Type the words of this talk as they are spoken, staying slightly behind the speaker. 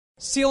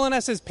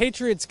CLNS's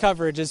Patriots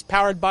coverage is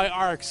powered by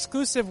our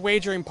exclusive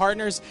wagering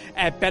partners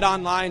at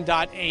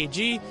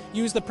betonline.ag.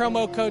 Use the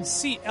promo code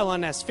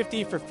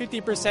CLNS50 for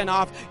 50%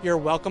 off your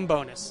welcome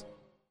bonus.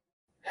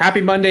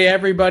 Happy Monday,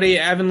 everybody.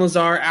 Evan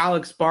Lazar,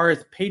 Alex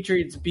Barth,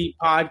 Patriots Beat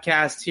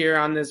podcast here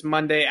on this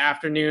Monday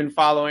afternoon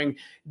following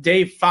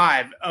day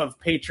 5 of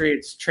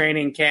Patriots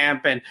training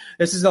camp. And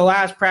this is the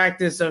last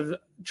practice of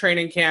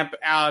training camp,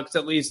 Alex,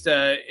 at least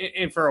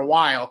in for a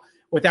while,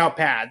 without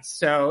pads.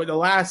 So the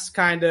last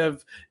kind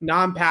of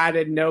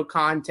non-padded, no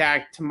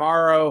contact.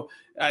 Tomorrow,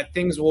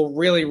 things will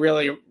really,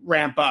 really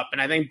ramp up.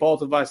 And I think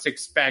both of us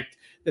expect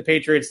the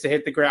Patriots to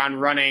hit the ground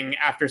running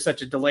after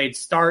such a delayed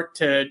start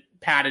to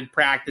padded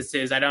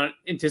practices. I don't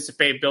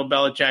anticipate Bill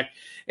Belichick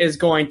is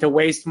going to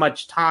waste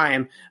much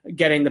time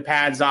getting the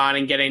pads on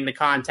and getting the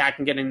contact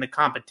and getting the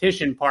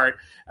competition part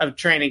of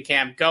training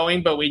camp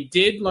going. But we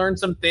did learn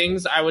some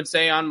things, I would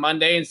say, on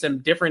Monday, and some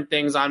different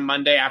things on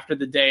Monday after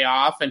the day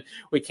off. And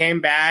we came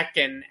back,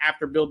 and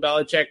after Bill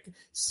Belichick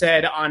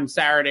said on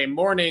Saturday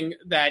morning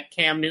that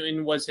Cam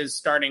Newton was his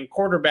starting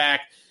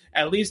quarterback,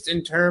 at least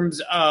in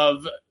terms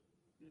of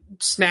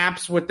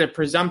snaps with the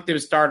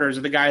presumptive starters,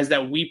 or the guys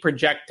that we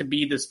project to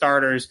be the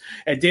starters,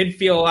 it did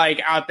feel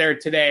like out there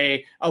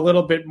today a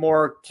little bit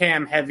more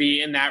Cam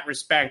heavy in that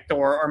respect,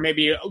 or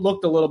maybe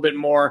looked a little bit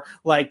more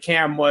like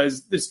Cam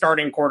was the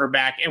starting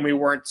quarterback and we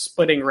weren't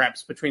splitting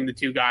reps between the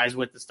two guys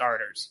with the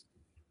starters.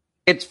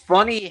 It's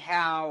funny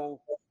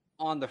how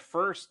on the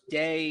first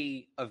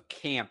day of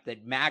camp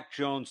that Mac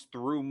Jones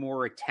threw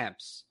more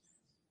attempts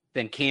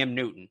than Cam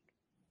Newton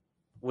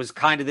was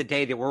kind of the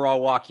day that we're all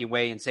walking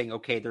away and saying,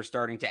 okay, they're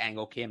starting to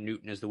angle Cam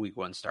Newton as the week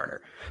 1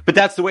 starter. But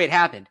that's the way it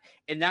happened.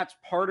 And that's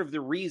part of the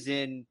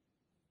reason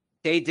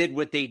they did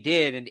what they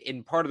did.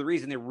 And part of the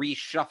reason they're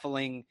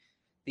reshuffling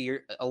the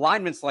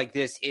alignments like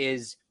this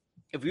is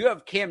if you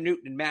have Cam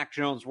Newton and Mac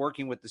Jones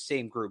working with the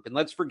same group, and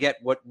let's forget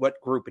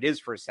what group it is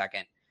for a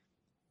second.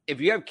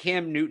 If you have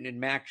Cam Newton and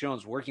Mac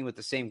Jones working with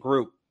the same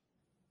group,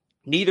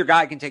 neither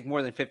guy can take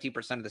more than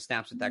 50% of the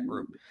snaps with that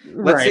group.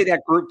 Let's say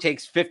that group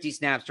takes 50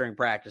 snaps during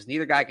practice.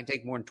 Neither guy can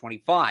take more than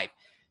 25.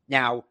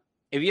 Now,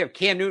 if you have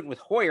Cam Newton with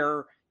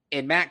Hoyer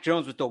and Mac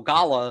Jones with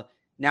Dogala,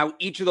 now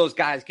each of those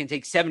guys can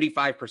take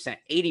 75%,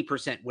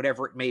 80%,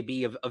 whatever it may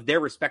be of their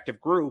respective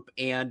group.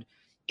 And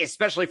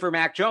especially for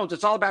Mac Jones,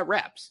 it's all about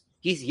reps.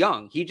 He's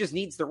young. He just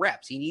needs the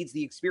reps. He needs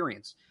the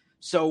experience.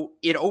 So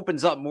it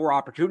opens up more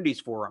opportunities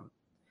for him.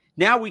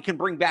 Now we can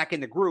bring back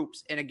in the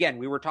groups. And again,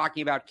 we were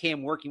talking about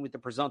Cam working with the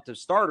presumptive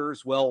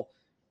starters. Well,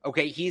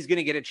 okay, he's going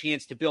to get a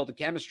chance to build a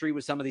chemistry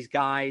with some of these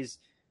guys,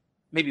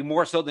 maybe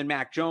more so than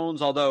Mac Jones,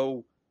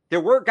 although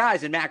there were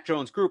guys in Mac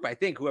Jones' group, I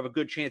think, who have a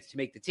good chance to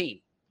make the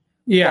team.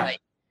 Yeah.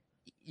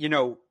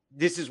 But,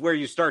 this is where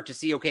you start to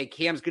see, okay,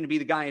 Cam's going to be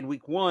the guy in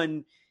week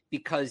 1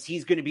 because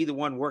he's going to be the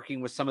one working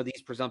with some of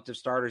these presumptive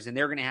starters, and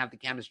they're going to have the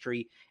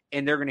chemistry,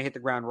 and they're going to hit the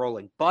ground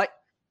rolling. But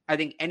I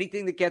think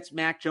anything that gets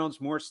Mac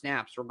Jones more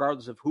snaps,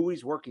 regardless of who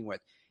he's working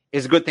with,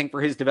 is a good thing for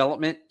his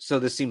development. So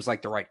this seems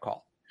like the right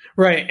call.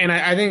 Right. And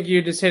I think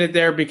you just hit it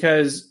there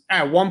because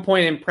at one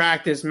point in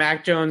practice,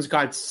 Mac Jones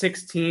got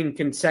 16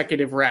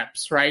 consecutive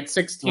reps, right?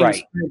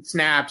 16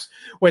 snaps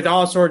with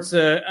all sorts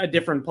of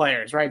different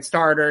players, right?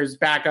 Starters,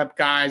 backup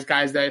guys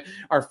that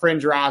are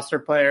fringe roster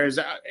players,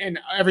 and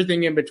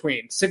everything in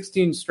between.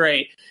 16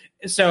 straight.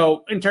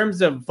 So in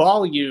terms of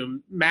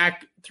volume,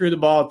 Mac threw the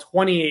ball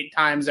 28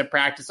 times at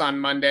practice on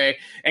Monday,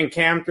 and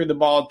Cam threw the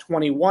ball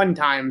 21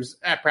 times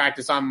at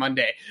practice on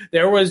Monday.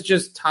 There was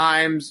just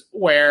times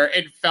where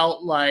it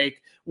felt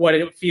like what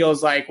it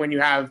feels like when you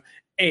have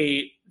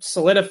a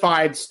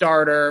solidified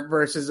starter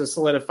versus a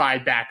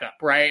solidified backup,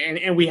 right?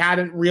 And we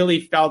hadn't really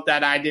felt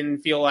that. I didn't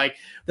feel like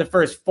the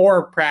first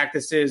 4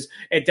 practices.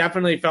 It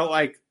definitely felt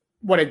like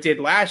what it did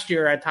last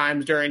year at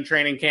times during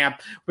training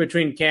camp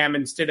between Cam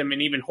and Stidham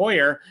and even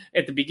Hoyer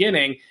at the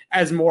beginning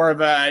as more of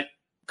a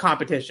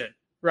competition,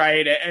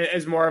 right?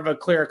 As more of a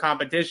clear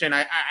competition.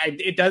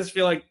 It does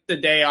feel like the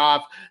day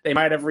off, they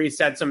might have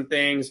reset some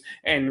things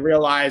and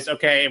realized,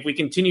 okay, if we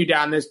continue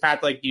down this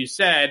path, like you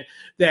said,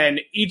 then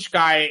each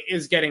guy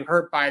is getting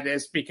hurt by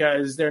this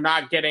because they're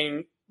not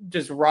getting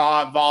just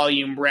raw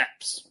volume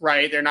reps,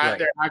 right? They're not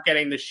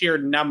getting the sheer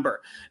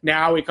number.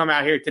 Now we come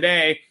out here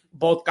today,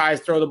 both guys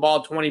throw the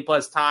ball 20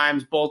 plus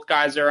times. Both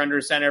guys are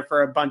under center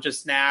for a bunch of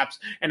snaps,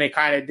 and it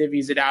kind of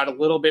divvies it out a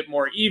little bit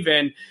more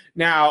even.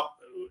 Now,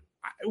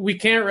 we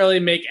can't really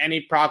make any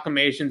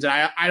proclamations.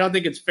 I don't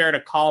think it's fair to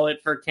call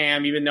it for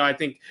Cam, even though I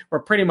think we're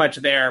pretty much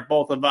there,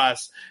 both of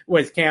us,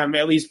 with Cam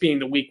at least being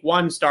the week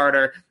 1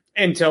 starter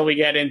until we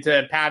get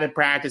into padded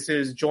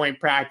practices,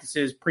 joint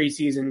practices,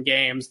 preseason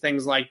games,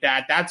 things like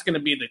that. That's going to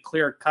be the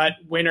clear-cut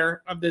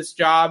winner of this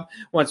job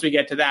once we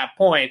get to that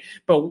point.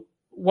 But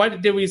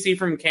what did we see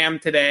from Cam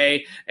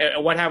today?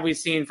 What have we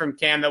seen from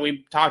Cam that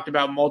we've talked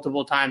about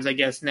multiple times, I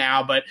guess,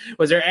 now? But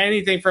was there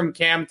anything from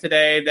Cam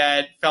today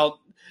that felt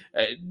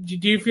do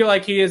you feel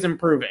like he is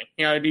improving?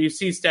 Do you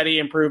see steady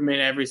improvement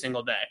every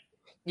single day?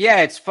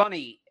 Yeah, it's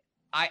funny.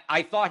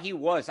 I thought he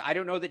was. I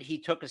don't know that he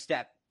took a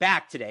step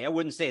back today. I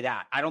wouldn't say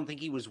that. I don't think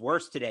he was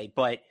worse today.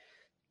 But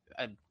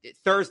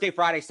Thursday,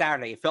 Friday,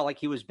 Saturday, it felt like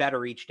he was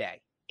better each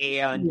day.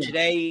 And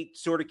today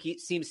sort of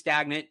seems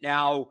stagnant.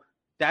 Now,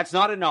 that's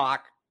not a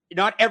knock.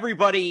 Not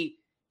everybody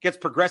gets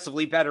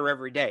progressively better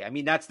every day. I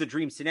mean, that's the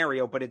dream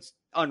scenario, but it's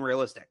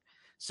unrealistic.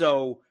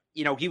 So,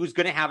 he was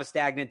going to have a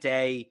stagnant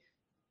day.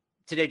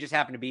 Today just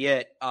happened to be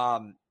it.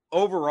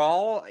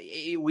 Overall,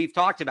 we've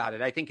talked about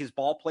it. I think his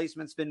ball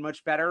placement's been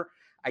much better.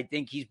 I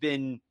think he's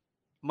been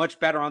much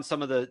better on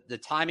some of the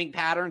timing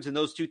patterns, and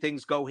those two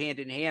things go hand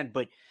in hand.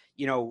 But,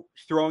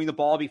 throwing the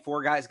ball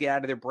before guys get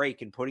out of their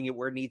break and putting it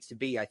where it needs to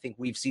be, I think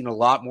we've seen a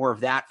lot more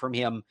of that from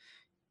him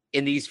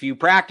in these few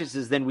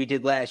practices than we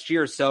did last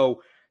year.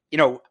 So,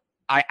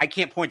 I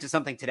can't point to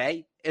something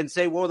today and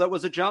say, well, that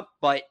was a jump,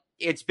 but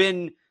it's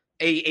been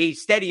a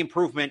steady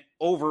improvement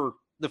over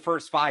the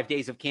first 5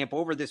 days of camp,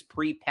 over this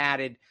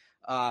pre-padded,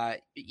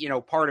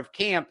 part of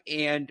camp.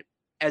 And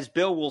as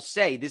Bill will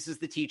say, this is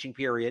the teaching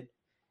period,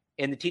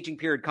 and the teaching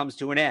period comes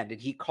to an end.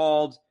 And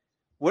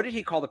what did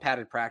he call the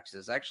padded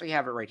practices? I actually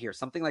have it right here.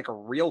 Something like a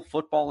real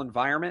football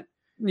environment.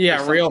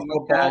 Yeah, real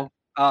football.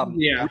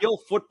 Real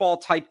football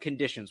type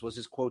conditions was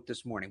his quote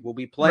this morning. We'll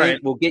be playing.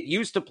 Right. We'll get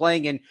used to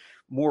playing in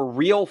more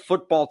real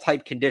football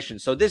type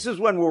conditions. So this is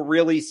when we'll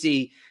really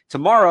see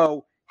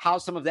tomorrow how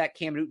some of that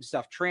Cam Newton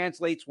stuff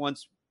translates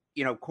once,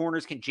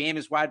 corners can jam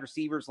his wide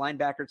receivers,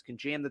 linebackers can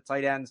jam the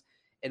tight ends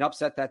and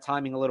upset that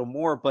timing a little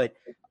more. But,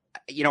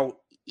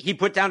 he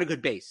put down a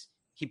good base.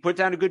 He put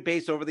down a good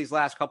base over these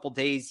last couple of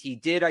days. He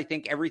did, I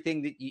think,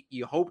 everything that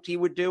you hoped he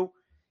would do,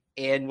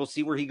 and we'll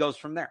see where he goes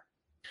from there.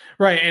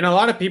 Right. And a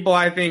lot of people,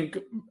 I think,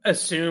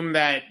 assume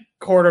that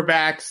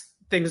quarterbacks,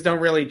 things don't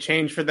really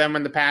change for them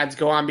when the pads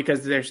go on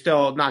because they're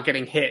still not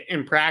getting hit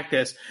in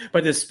practice.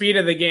 But the speed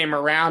of the game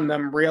around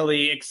them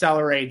really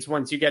accelerates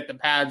once you get the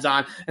pads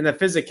on, and the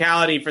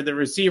physicality for the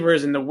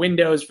receivers and the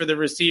windows for the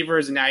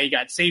receivers. And now you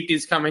got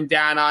safeties coming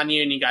down on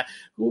you, and you got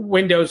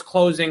windows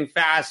closing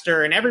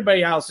faster, and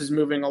everybody else is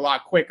moving a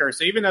lot quicker.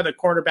 So even though the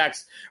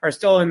quarterbacks are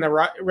still in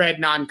the red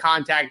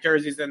non-contact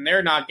jerseys and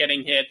they're not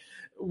getting hit,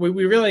 we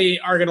really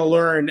are going to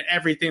learn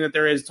everything that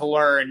there is to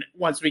learn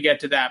once we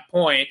get to that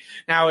point.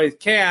 Now with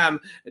Cam,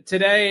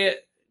 today,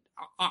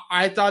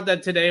 I thought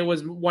that today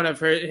was one of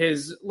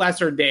his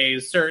lesser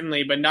days,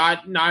 certainly, but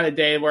not a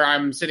day where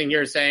I'm sitting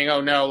here saying,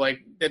 oh no,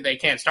 like they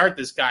can't start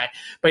this guy.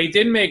 But he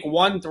did make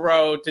one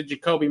throw to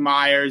Jakobi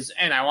Meyers,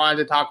 and I wanted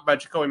to talk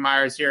about Jakobi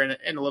Meyers here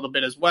in a little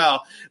bit as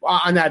well.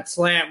 On that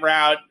slant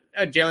route,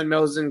 Jalen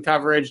Mills in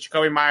coverage,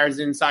 Jakobi Meyers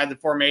inside the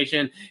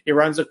formation. He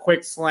runs a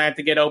quick slant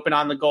to get open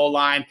on the goal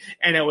line,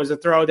 and it was a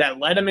throw that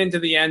led him into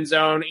the end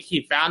zone.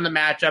 He found the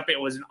matchup.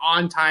 It was an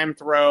on-time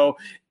throw,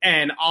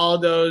 and all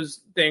of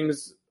those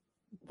things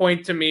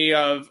point to me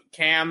of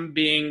Cam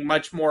being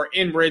much more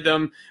in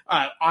rhythm,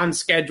 on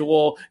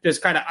schedule,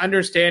 just kind of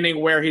understanding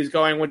where he's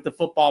going with the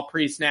football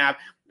pre-snap.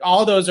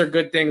 All those are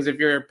good things if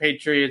you're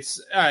Patriots,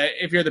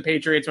 if you're the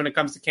Patriots when it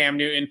comes to Cam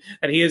Newton,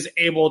 that he is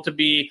able to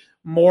be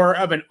more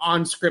of an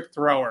on-script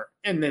thrower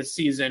in this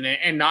season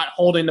and not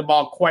holding the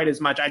ball quite as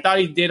much. I thought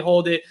he did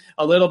hold it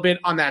a little bit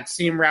on that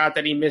seam route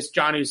that he missed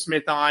Jonnu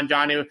Smith on.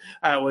 Jonnu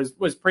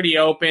was pretty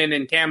open,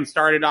 and Cam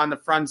started on the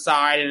front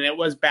side, and it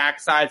was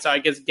backside, so I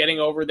guess getting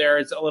over there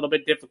is a little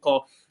bit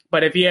difficult.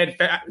 But if he had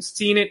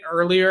seen it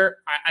earlier,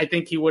 I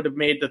think he would have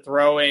made the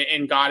throw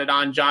and got it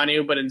on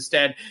Jonnu, but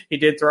instead he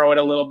did throw it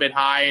a little bit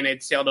high, and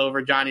it sailed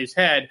over Jonnu's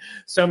head.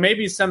 So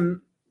maybe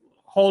some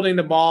holding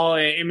the ball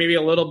and maybe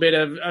a little bit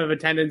of a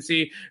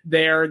tendency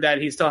there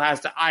that he still has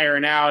to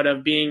iron out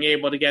of being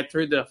able to get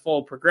through the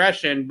full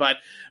progression. But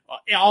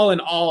all in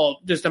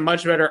all, just a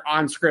much better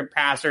on-script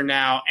passer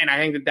now, and I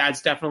think that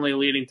that's definitely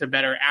leading to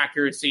better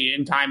accuracy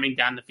and timing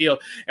down the field.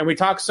 And we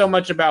talk so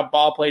much about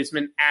ball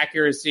placement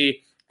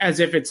accuracy as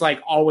if it's like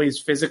always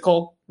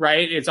physical,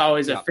 right? It's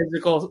always a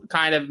physical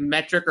kind of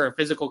metric or a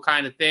physical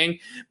kind of thing.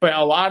 But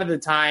a lot of the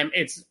time,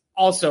 it's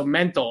also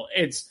mental.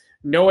 It's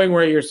knowing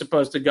where you're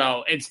supposed to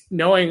go. It's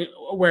knowing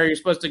where you're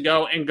supposed to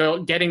go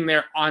and getting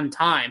there on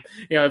time.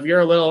 If you're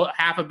a little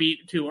half a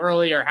beat too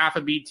early or half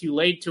a beat too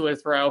late to a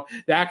throw,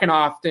 that can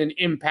often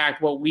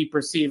impact what we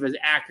perceive as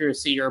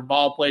accuracy or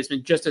ball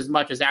placement just as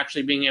much as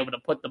actually being able to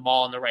put the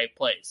ball in the right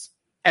place.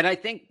 And I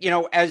think,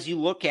 as you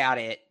look at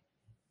it,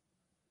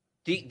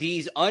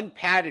 these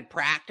unpadded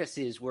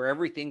practices where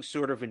everything's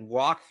sort of in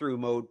walkthrough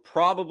mode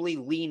probably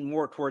lean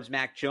more towards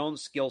Mac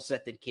Jones' skill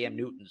set than Cam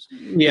Newton's.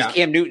 Because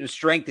Cam Newton's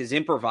strength is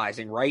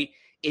improvising, right?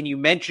 And you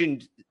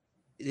mentioned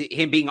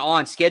him being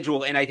on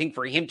schedule, and I think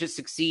for him to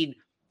succeed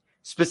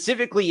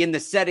specifically in the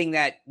setting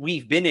that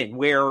we've been in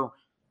where,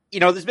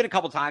 there's been a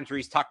couple times where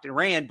he's tucked and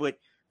ran, but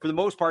for the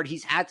most part,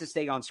 he's had to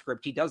stay on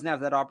script. He doesn't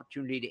have that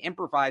opportunity to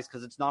improvise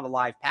because it's not a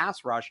live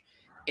pass rush.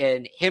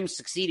 And him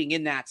succeeding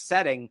in that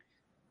setting,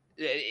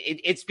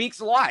 it speaks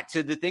a lot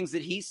to the things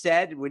that he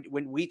said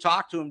when we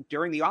talked to him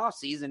during the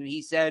offseason. And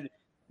he said,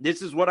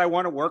 this is what I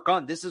want to work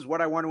on. This is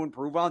what I want to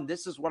improve on.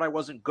 This is what I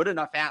wasn't good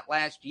enough at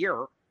last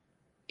year.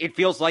 It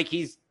feels like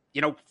he's,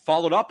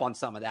 followed up on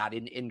some of that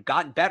and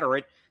gotten better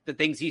at the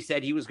things he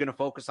said he was going to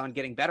focus on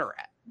getting better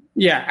at.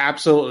 Yeah,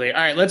 absolutely. All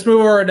right, let's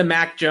move over to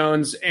Mac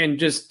Jones and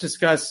just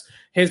discuss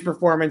his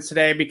performance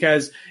today,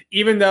 because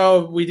even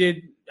though we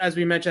did, as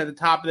we mentioned at the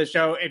top of the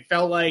show, it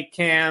felt like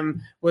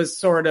Cam was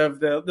sort of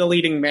the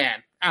leading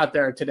man out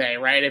there today,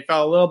 right? It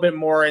felt a little bit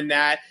more in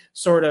that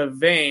sort of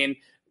vein,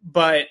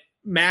 but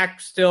Mac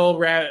still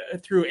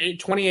threw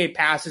 28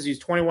 passes. He's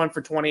 21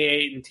 for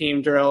 28 in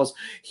team drills.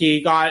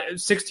 He got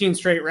 16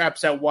 straight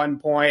reps at one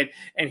point,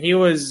 and he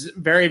was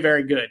very,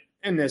 very good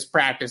in this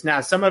practice.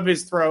 Now, some of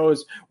his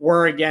throws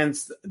were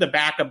against the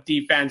backup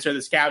defense or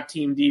the scout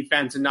team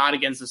defense and not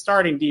against the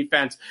starting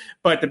defense,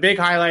 but the big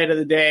highlight of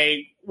the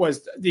day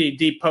was the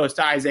deep post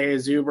to Isaiah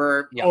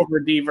Zuber over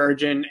D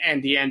Virgin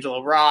and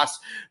D'Angelo Ross.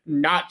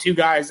 Not two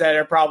guys that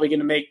are probably going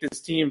to make this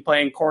team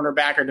playing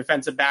cornerback or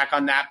defensive back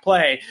on that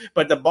play,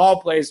 but the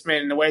ball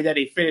placement and the way that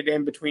he fitted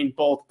in between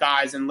both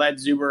guys and led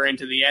Zuber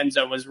into the end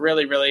zone was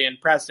really, really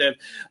impressive.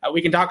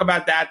 We can talk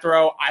about that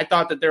throw. I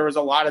thought that there was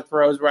a lot of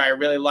throws where I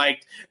really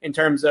liked in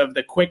terms of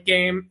the quick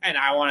game, and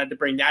I wanted to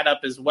bring that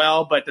up as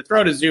well. But the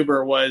throw to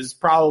Zuber was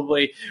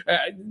probably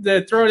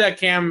the throw that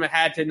Cam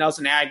had to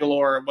Nelson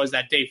Aguilar was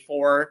that day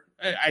 4.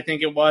 I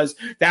think it was.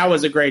 That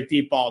was a great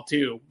deep ball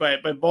too.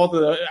 But both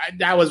of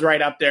that was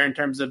right up there in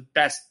terms of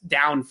best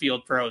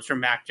downfield throws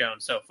from Mac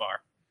Jones so far.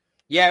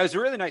 Yeah, it was a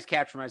really nice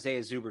catch from Isaiah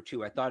Zuber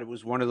too. I thought it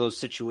was one of those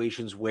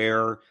situations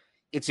where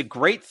it's a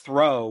great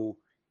throw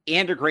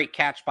and a great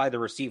catch by the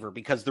receiver,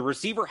 because the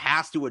receiver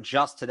has to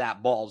adjust to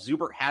that ball.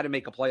 Zuber had to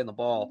make a play on the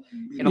ball.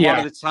 And a lot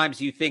of the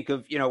times you think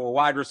of, a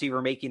wide receiver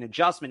making an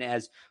adjustment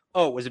as,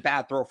 oh, it was a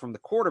bad throw from the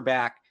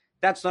quarterback.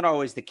 That's not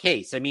always the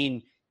case. I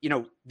mean,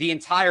 the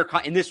entire,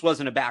 and this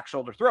wasn't a back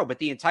shoulder throw, but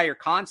the entire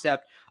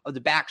concept of the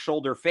back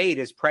shoulder fade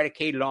is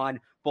predicated on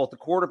both the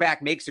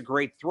quarterback makes a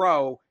great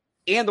throw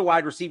and the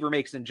wide receiver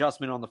makes an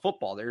adjustment on the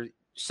football there.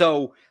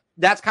 So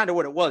that's kind of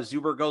what it was.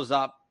 Zuber goes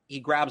up, he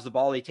grabs the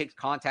ball, he takes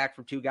contact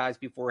from two guys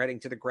before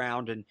heading to the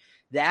ground. And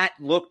that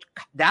looked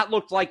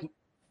like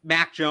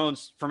Mac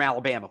Jones from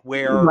Alabama,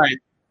 where,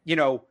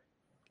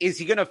 is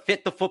he going to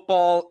fit the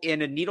football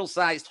in a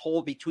needle-sized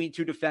hole between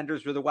two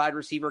defenders where the wide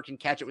receiver can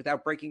catch it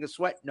without breaking a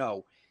sweat?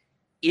 No.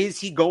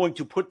 Is he going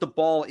to put the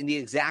ball in the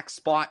exact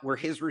spot where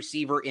his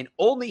receiver and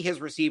only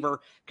his receiver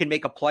can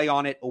make a play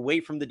on it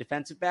away from the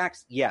defensive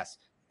backs? Yes,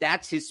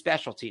 that's his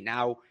specialty.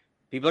 Now,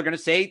 people are going to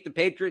say the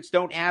Patriots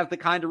don't have the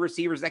kind of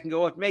receivers that can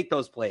go up and make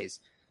those plays.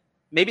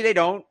 Maybe they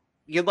don't.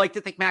 You'd like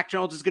to think Mac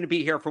Jones is going to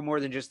be here for more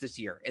than just this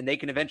year, and they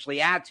can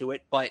eventually add to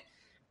it, but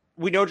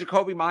we know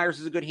Jacoby Myers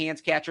is a good hands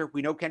catcher.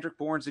 We know Kendrick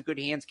Bourne's a good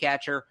hands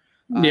catcher.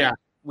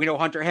 We know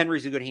Hunter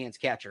Henry's a good hands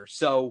catcher.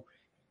 So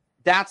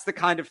that's the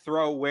kind of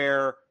throw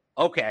where,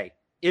 okay,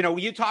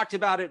 you talked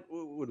about it.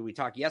 What did we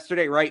talk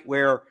yesterday, right?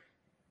 Where,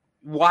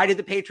 why did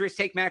the Patriots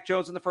take Mac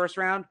Jones in the first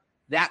round?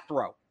 That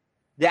throw.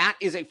 That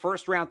is a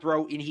first round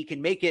throw, and he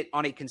can make it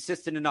on a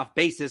consistent enough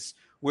basis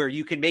where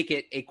you can make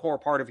it a core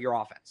part of your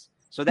offense.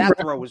 So that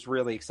throw was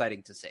really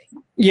exciting to see.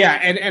 Yeah,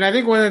 and I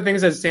think one of the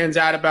things that stands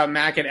out about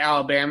Mac at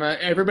Alabama,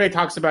 everybody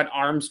talks about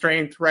arm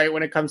strength, right,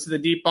 when it comes to the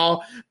deep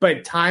ball,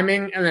 but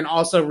timing and then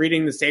also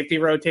reading the safety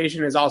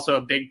rotation is also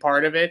a big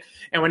part of it.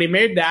 And when he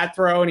made that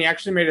throw, and he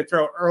actually made a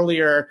throw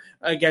earlier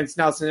against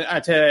Nelson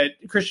to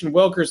Christian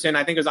Wilkerson,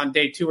 I think it was on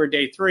day 2 or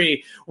day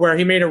 3, where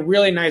he made a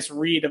really nice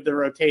read of the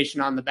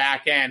rotation on the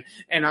back end.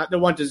 And the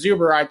one to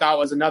Zuber, I thought,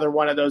 was another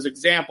one of those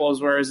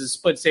examples where it was a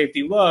split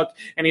safety look,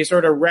 and he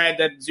sort of read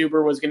that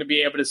Zuber was going to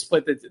be able to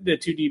split the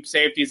two deep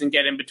safeties and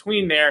get in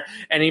between there,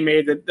 and he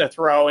made the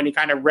throw, and he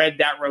kind of read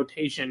that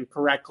rotation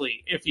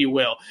correctly, if you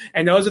will.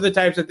 And those are the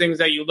types of things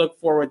that you look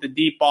for with the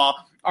deep ball,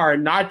 are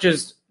not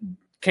just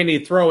can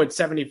he throw it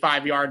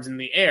 75 yards in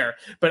the air,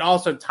 but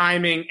also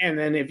timing, and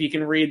then if you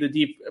can read the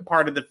deep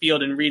part of the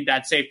field and read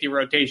that safety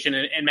rotation,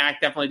 and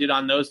Mac definitely did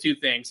on those two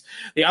things.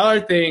 The other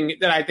thing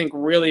that I think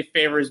really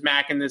favors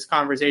Mac in this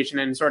conversation,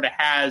 and sort of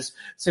has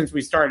since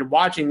we started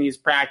watching these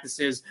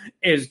practices,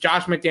 is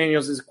Josh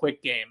McDaniels'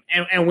 quick game.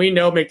 And we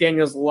know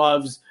McDaniels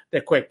loves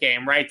the quick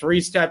game, right?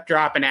 3-step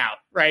dropping out,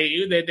 right?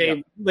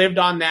 They lived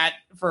on that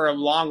for a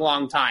long,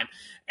 long time.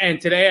 And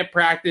today at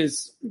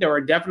practice, there were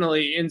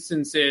definitely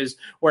instances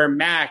where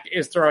Mac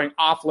is throwing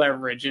off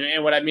leverage.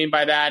 And what I mean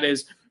by that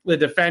is the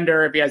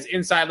defender, if he has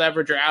inside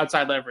leverage or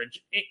outside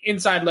leverage.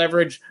 Inside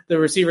leverage, the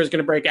receiver is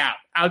going to break out.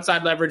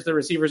 Outside leverage, the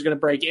receiver is going to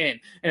break in.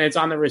 And it's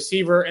on the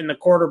receiver and the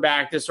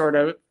quarterback to sort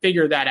of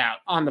figure that out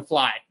on the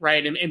fly,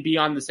 right, and be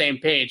on the same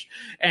page.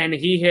 And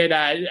he hit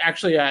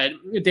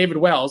David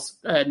Wells,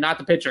 not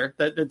the pitcher,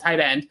 the tight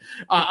end,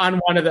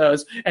 on one of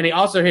those. And he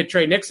also hit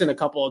Trey Nixon a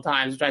couple of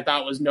times, which I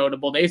thought was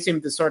notable. They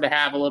seem to sort of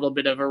have a little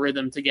bit of a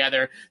rhythm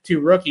together, two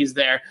rookies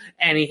there.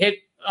 And he hit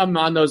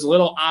on those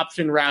little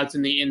option routes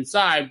in the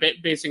inside,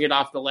 basing it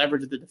off the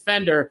leverage of the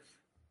defender.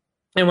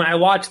 And when I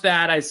watch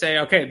that, I say,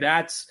 okay,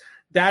 that's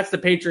the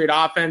Patriot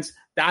offense.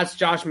 That's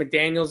Josh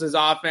McDaniels'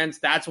 offense.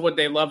 That's what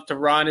they love to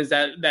run, is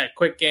that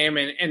quick game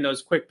and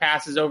those quick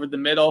passes over the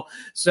middle.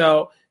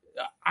 So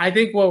I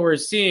think what we're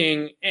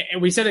seeing,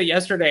 and we said it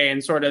yesterday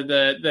in sort of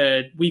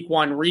the week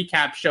 1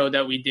 recap show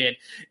that we did,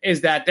 is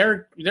that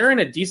they're in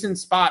a decent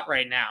spot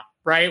right now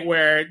right?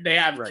 Where they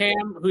have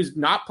Cam, who's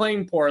not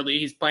playing poorly.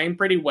 He's playing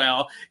pretty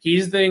well.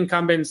 He's the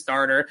incumbent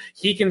starter.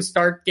 He can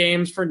start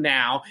games for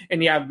now.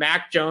 And you have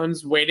Mac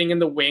Jones waiting in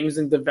the wings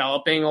and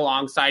developing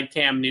alongside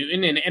Cam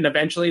Newton. And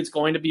eventually it's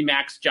going to be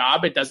Mac's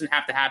job. It doesn't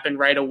have to happen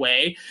right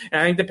away.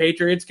 And I think the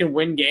Patriots can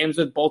win games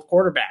with both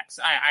quarterbacks.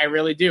 I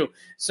really do.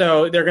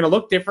 So they're going to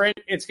look different.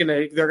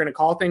 They're going to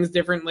call things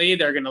differently.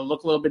 They're going to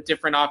look a little bit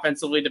different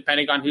offensively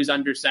depending on who's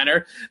under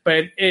center.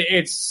 But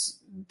it's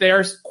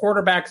their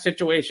quarterback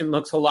situation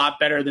looks a lot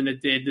better than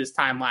it did this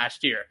time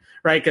last year,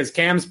 right? Because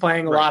Cam's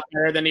playing a lot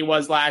better than he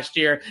was last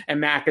year, and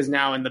Mac is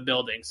now in the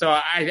building. So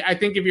I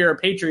think if you're a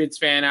Patriots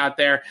fan out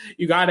there,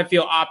 you got to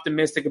feel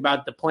optimistic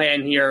about the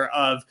plan here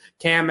of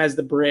Cam as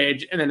the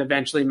bridge, and then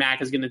eventually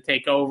Mac is going to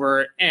take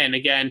over. And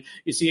again,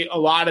 you see a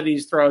lot of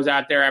these throws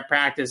out there at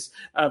practice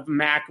of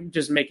Mac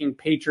just making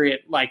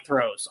Patriot-like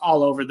throws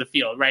all over the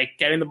field, right?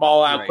 Getting the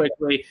ball out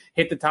quickly,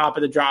 hit the top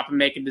of the drop and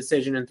make a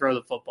decision and throw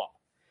the football.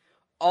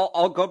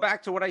 I'll go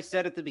back to what I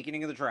said at the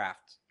beginning of the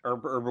draft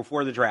or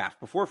before the draft,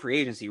 before free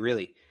agency,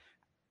 really.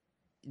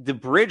 The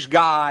bridge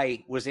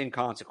guy was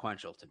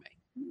inconsequential to me.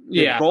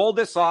 The goal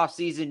this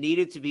offseason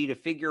needed to be to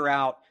figure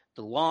out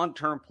the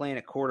long-term plan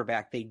at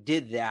quarterback. They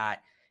did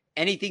that.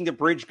 Anything the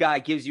bridge guy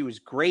gives you is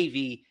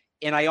gravy.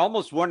 And I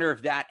almost wonder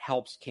if that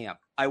helps Cam.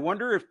 I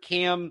wonder if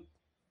Cam,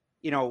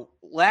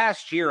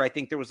 last year, I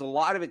think there was a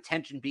lot of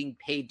attention being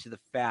paid to the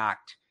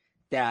fact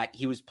that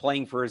he was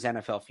playing for his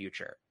NFL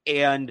future.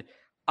 And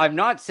I'm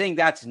not saying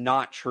that's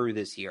not true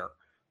this year,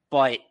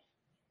 but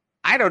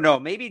I don't know,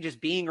 maybe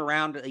just being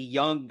around a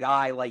young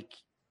guy like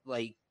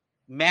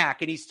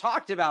Mac, and he's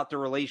talked about the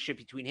relationship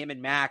between him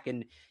and Mac,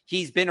 and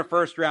he's been a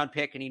first-round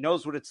pick, and he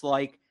knows what it's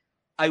like.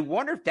 I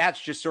wonder if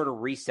that's just sort of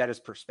reset his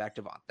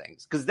perspective on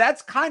things, because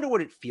that's kind of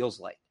what it feels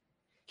like.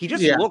 He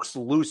just looks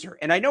looser.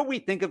 And I know we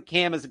think of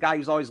Cam as a guy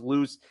who's always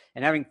loose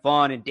and having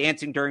fun and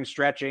dancing during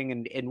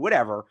stretching and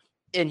whatever,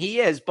 and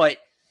he is, but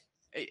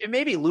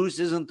maybe loose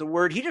isn't the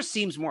word. He just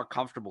seems more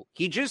comfortable.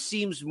 He just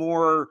seems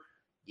more,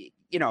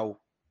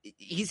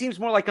 he seems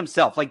more like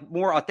himself, like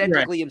more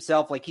authentically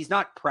himself. Like he's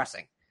not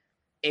pressing.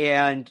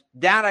 And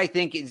that I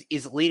think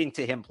is leading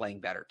to him playing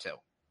better too.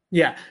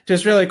 Yeah,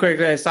 just really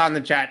quickly, I saw in the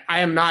chat, I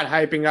am not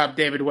hyping up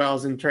David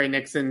Wells and Trey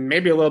Nixon,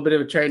 maybe a little bit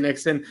of Trey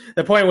Nixon.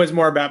 The point was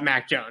more about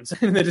Mac Jones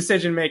and the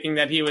decision-making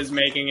that he was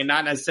making and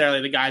not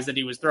necessarily the guys that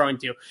he was throwing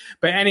to.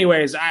 But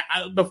anyways,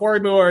 before we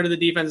move over to the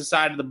defensive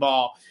side of the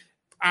ball,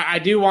 I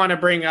do want to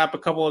bring up a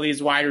couple of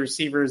these wide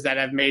receivers that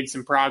have made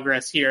some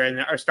progress here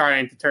and are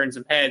starting to turn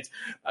some heads.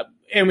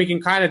 And we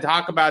can kind of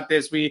talk about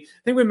this. I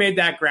think we made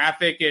that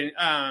graphic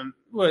and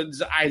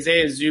was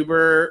Isaiah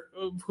Zuber.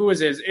 Who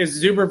was it?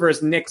 Is Zuber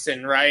versus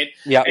Nixon, right?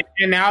 Yeah.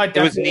 And now it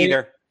was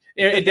neither.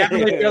 It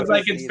definitely feels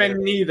like it's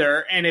been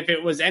neither. And if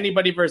it was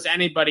anybody versus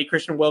anybody,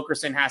 Christian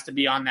Wilkerson has to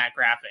be on that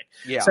graphic.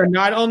 Yeah. So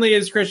not only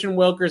is Christian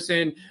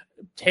Wilkerson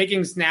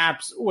taking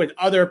snaps with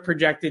other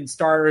projected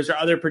starters or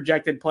other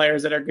projected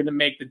players that are going to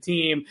make the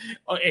team,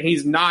 and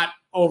he's not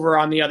over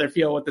on the other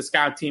field with the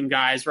scout team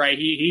guys, right?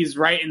 He's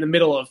right in the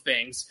middle of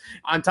things.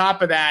 On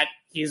top of that,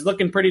 he's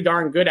looking pretty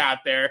darn good out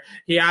there.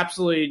 He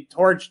absolutely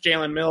torched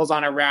Jalen Mills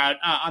on a route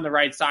on the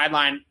right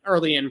sideline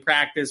early in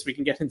practice. We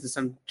can get into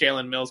some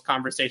Jalen Mills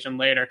conversation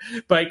later.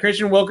 But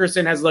Christian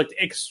Wilkerson has looked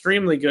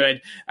extremely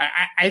good.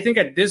 I think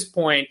at this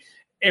point,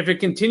 if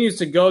it continues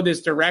to go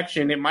this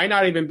direction, it might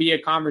not even be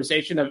a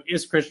conversation of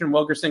is Christian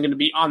Wilkerson going to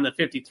be on the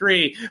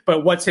 53,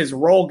 but what's his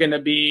role going to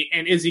be,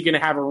 and is he going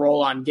to have a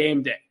role on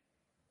game day?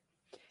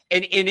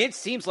 And it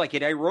seems like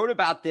it. I wrote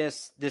about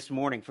this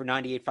morning for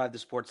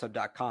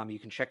 985thesportshub.com. You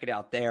can check it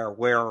out there,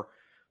 where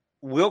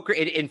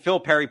and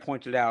Phil Perry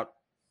pointed out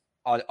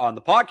on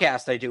the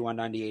podcast I do on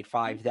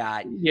 98.5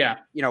 that,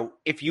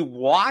 if you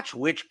watch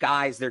which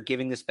guys they're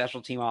giving the special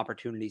team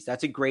opportunities,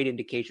 that's a great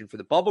indication for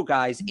the bubble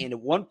guys. And at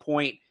one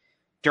point,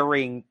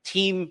 during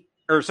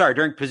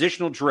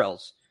positional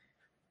drills,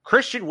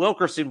 Christian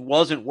Wilkerson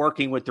wasn't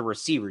working with the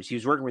receivers. He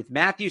was working with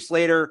Matthew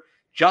Slater,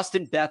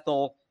 Justin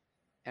Bethel,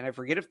 and I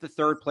forget if the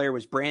third player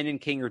was Brandon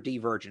King or D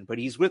Virgin, but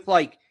he's with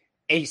like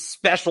a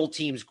special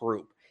teams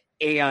group.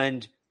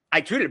 And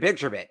I tweeted a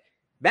picture of it.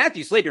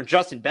 Matthew Slater and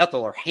Justin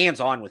Bethel are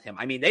hands-on with him.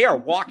 I mean, they are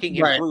walking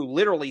him through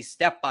literally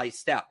step by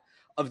step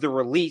of the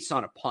release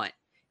on a punt.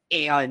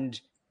 And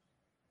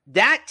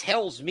that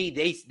tells me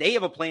they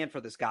have a plan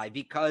for this guy,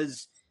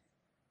 because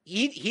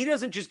he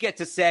doesn't just get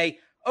to say,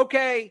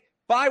 okay,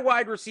 bye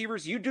wide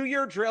receivers, you do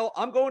your drill,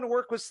 I'm going to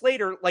work with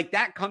Slater. Like,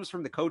 that comes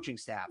from the coaching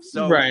staff.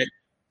 So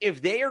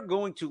if they are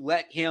going to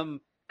let him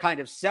kind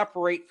of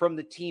separate from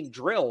the team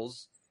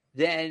drills,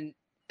 then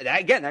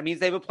that means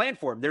they have a plan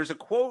for him. There's a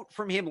quote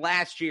from him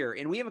last year,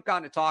 and we haven't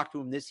gotten to talk to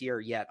him this year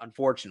yet,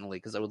 unfortunately,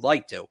 because I would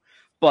like to.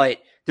 But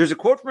there's a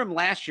quote from him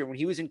last year when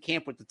he was in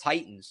camp with the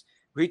Titans,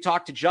 where he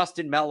talked to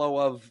Justin Mello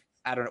of,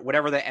 I don't know,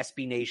 whatever the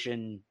SB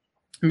Nation.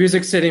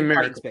 Music City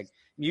Miracles.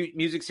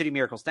 Music City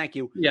Miracles. Thank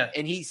you. Yeah.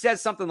 And he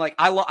says something like,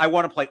 I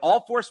want to play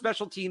all 4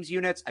 special teams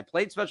units. I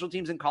played special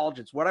teams in college.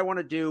 It's what I want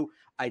to do.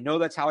 I know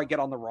that's how I get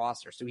on the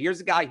roster. So here's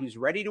a guy who's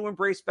ready to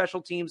embrace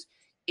special teams,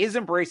 is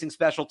embracing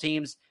special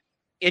teams.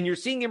 and you're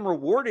seeing him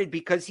rewarded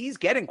because he's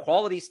getting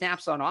quality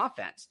snaps on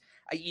offense.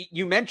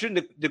 You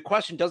mentioned the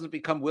question doesn't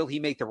become, will he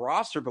make the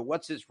roster, but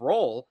what's his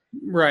role?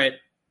 Right.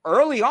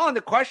 Early on,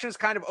 the question is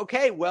kind of,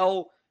 okay,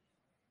 well,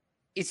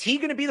 is he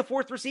going to be the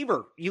fourth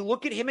receiver? You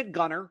look at him and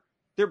Gunner.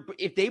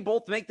 If they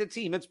both make the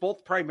team, it's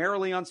both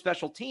primarily on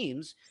special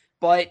teams,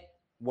 but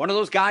one of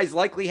those guys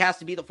likely has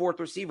to be the fourth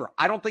receiver.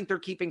 I don't think they're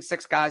keeping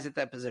 6 guys at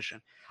that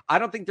position. I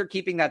don't think they're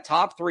keeping that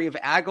top 3 of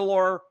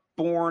Aguilar,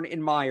 Bourne,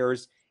 and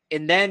Myers,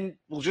 and then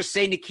we'll just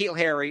say N'Keal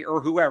Harry or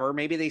whoever.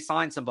 Maybe they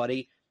sign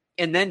somebody,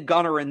 and then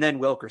Gunner, and then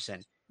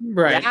Wilkerson.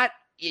 Right.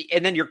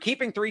 And then you're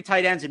keeping 3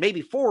 tight ends and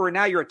maybe 4, and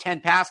now you're at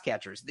 10 pass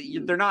catchers.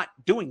 They're not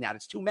doing that.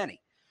 It's too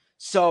many.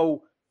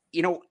 So,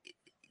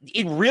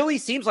 it really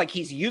seems like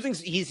he's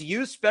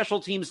used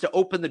special teams to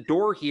open the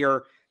door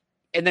here.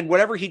 And then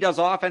whatever he does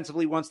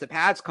offensively, once the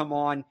pads come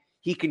on,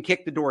 he can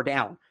kick the door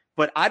down.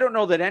 But I don't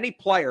know that any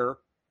player,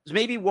 there's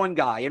maybe one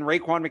guy in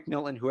Raekwon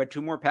McMillan who had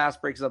 2 more pass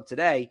breaks up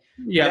today.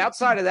 Yeah. But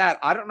outside of that,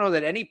 I don't know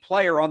that any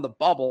player on the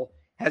bubble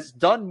has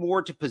done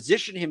more to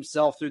position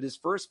himself through this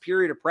first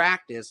period of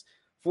practice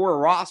for a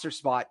roster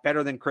spot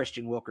better than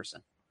Christian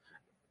Wilkerson.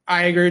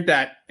 I agree with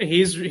that.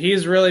 He's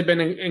really been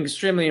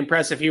extremely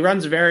impressive. He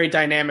runs very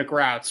dynamic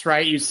routes,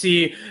 right? You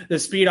see the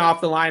speed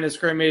off the line of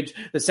scrimmage,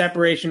 the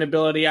separation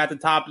ability at the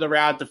top of the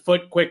route, the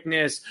foot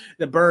quickness,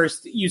 the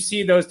burst. You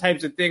see those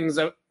types of things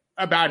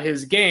about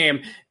his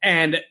game.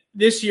 And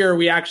this year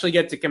we actually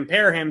get to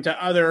compare him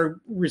to other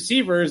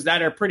receivers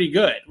that are pretty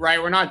good,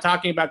 right? We're not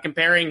talking about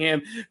comparing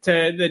him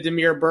to the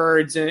Damiere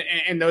Byrds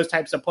and those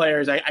types of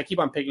players. I keep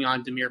on picking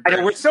on Damiere Byrd. I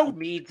know, we're so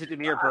mean to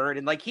Damiere Byrd,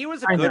 and he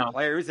was a good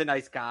player. He was a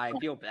nice guy. I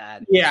feel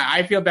bad. Yeah,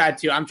 I feel bad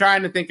too. I'll try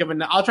to think of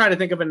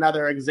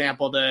another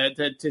example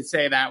to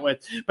say that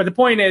with. But the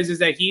point is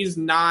that he's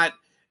not.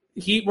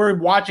 We're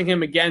watching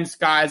him against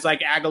guys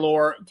like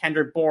Aguilar,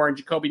 Kendrick Bourne,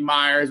 Jakobi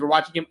Meyers. We're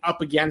watching him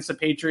up against the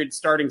Patriots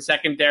starting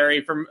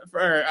secondary for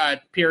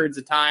periods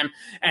of time,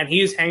 and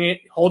he's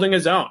holding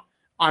his own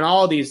on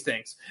all of these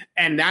things.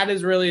 And that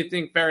is really, I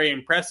think, very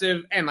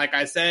impressive. And like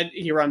I said,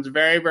 he runs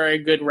very, very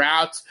good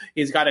routes.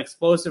 He's got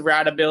explosive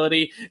route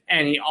ability,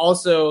 and he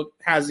also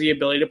has the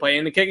ability to play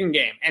in the kicking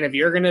game. And if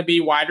you're going to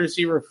be wide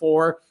receiver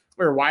 4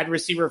 or wide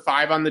receiver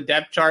 5 on the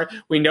depth chart,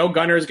 we know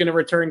Gunner is going to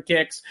return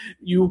kicks.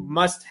 You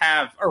must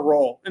have a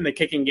role in the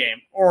kicking game,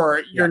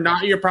 or you're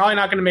probably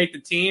not going to make the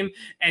team,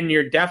 and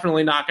you're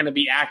definitely not going to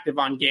be active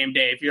on game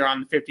day if you're on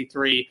the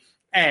 53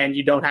 and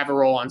you don't have a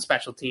role on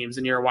special teams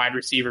and you're a wide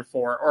receiver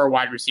 4 or a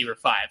wide receiver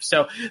 5.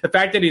 So the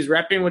fact that he's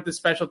repping with the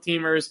special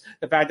teamers,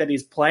 the fact that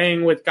he's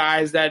playing with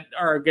guys that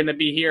are going to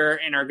be here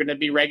and are going to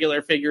be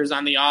regular figures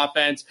on the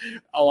offense,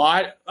 a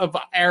lot of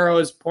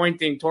arrows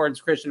pointing towards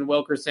Christian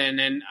Wilkerson.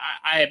 And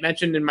I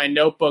mentioned in my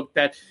notebook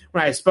that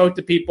when I spoke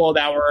to people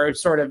that were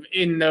sort of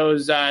in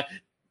those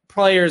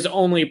players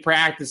only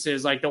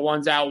practices, like the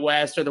ones out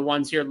west or the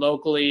ones here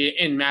locally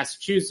in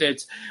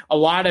Massachusetts, a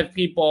lot of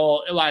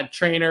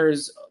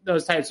trainers,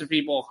 those types of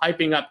people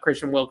hyping up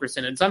Christian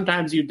Wilkerson. And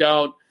sometimes you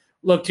don't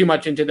look too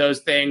much into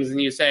those things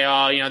and you say,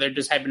 they're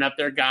just hyping up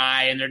their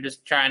guy and they're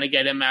just trying to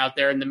get him out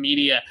there in the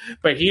media.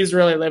 But he's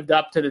really lived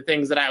up to the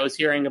things that I was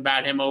hearing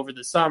about him over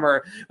the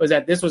summer, was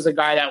that this was a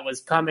guy that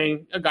was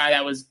coming, a guy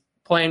that was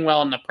playing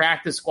well in the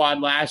practice squad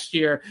last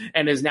year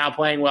and is now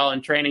playing well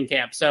in training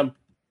camp. So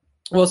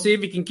we'll see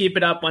if he can keep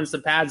it up once the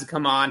pads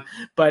come on.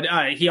 But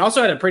he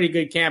also had a pretty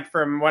good camp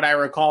from what I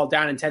recall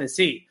down in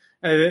Tennessee.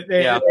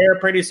 They were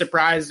pretty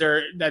surprised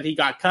that he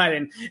got cut,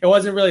 and it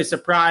wasn't really a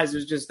surprise. It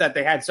was just that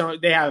they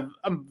have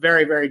a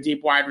very, very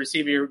deep wide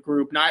receiver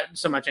group, not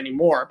so much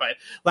anymore. But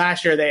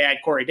last year they had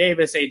Corey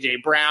Davis,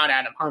 AJ Brown,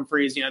 Adam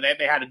Humphries. They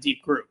had a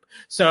deep group,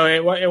 so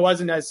it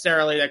wasn't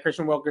necessarily that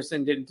Christian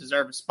Wilkerson didn't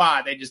deserve a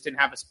spot. They just didn't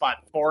have a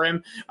spot for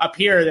him. Up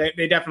here,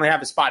 they definitely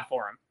have a spot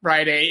for him.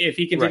 Right. If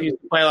he continues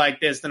to play like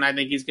this, then I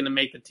think he's going to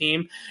make the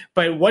team.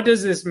 But what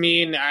does this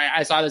mean?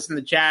 I saw this in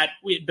the chat.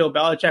 Bill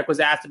Belichick was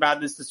asked about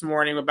this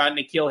morning about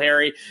N'Keal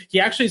Harry. He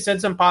actually said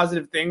some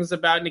positive things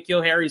about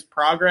N'Keal Harry's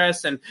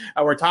progress. And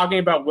we're talking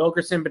about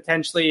Wilkerson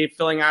potentially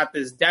filling out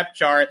this depth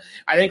chart.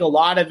 I think a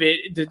lot of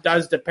it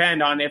does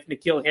depend on if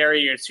N'Keal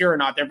Harry is here or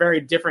not. They're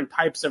very different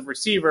types of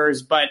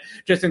receivers, but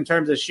just in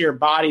terms of sheer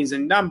bodies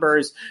and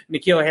numbers,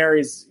 N'Keal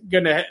Harry's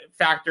going to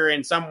factor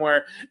in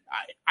somewhere.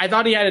 I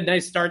thought he had a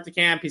nice start to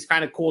camp. He's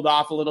kind of cooled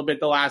off a little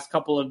bit the last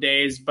couple of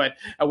days. But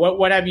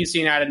what have you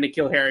seen out of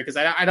N'Keal Harry? Because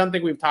I don't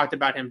think we've talked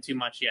about him too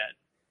much yet.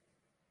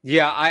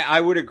 Yeah, I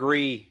would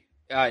agree.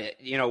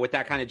 With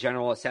that kind of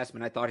general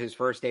assessment, I thought his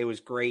first day was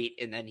great,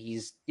 and then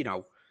he's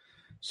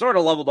sort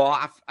of leveled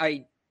off.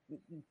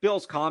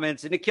 Bill's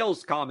comments and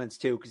N'Keal's comments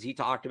too, because he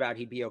talked about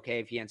he'd be okay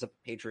if he ends up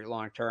a Patriot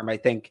long term. I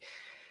think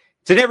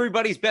it's in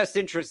everybody's best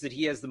interest that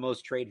he has the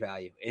most trade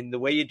value, and the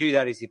way you do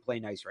that is you play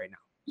nice right now.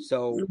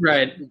 So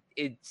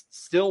it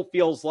still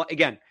feels like,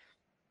 again,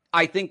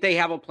 I think they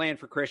have a plan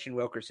for Christian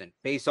Wilkerson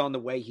based on the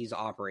way he's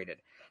operated.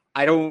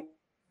 I don't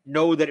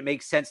know that it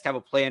makes sense to have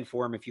a plan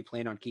for him if you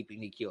plan on keeping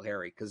N'Keal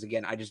Harry, because,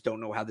 again, I just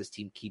don't know how this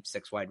team keeps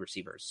 6 wide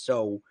receivers.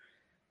 So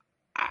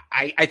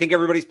I think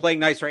everybody's playing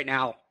nice right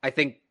now. I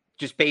think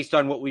just based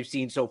on what we've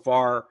seen so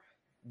far,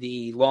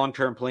 the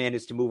long-term plan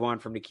is to move on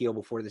from N'Keal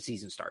before the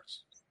season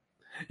starts.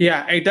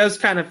 Yeah, it does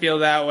kind of feel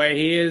that way.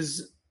 He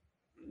is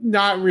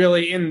not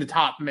really in the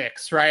top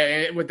mix,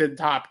 right? With the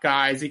top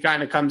guys, he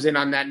kind of comes in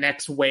on that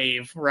next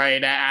wave,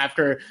 right?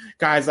 After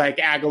guys like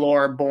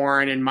Aguilar,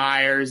 Bourne, and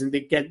Myers, and they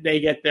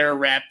get their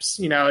reps.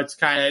 It's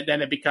kind of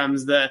then it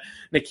becomes the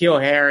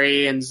N'Keal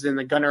Harry and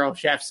the Gunnar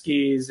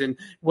Olszewskis, and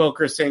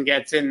Wilkerson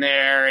gets in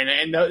there,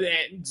 and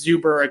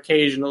Zuber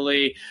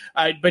occasionally.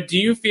 But do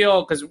you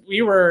feel, because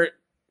we were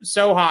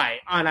so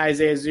high on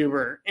Isaiah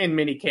Zuber in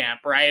minicamp,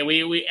 right?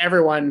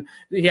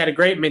 He had a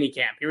great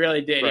minicamp. He really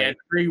did. Right. He had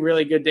 3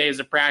 really good days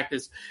of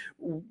practice.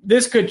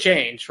 This could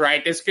change,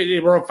 right?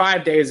 We're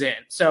 5 days in.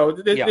 So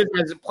this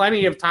has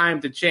plenty of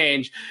time to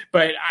change.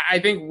 But I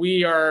think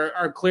we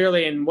are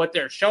clearly, in what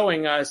they're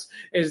showing us,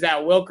 is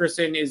that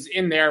Wilkerson is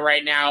in there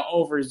right now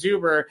over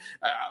Zuber.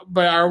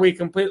 But are we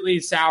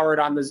completely soured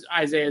on this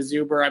Isaiah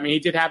Zuber? I mean, he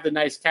did have the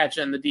nice catch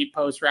on the deep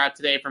post route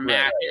today from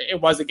Mac. Right. It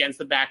was against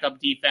the backup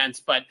defense,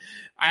 but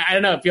I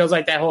don't know. It feels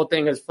like that whole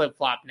thing has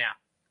flip-flopped now.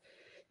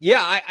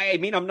 Yeah, I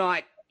mean, I'm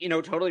not,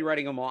 totally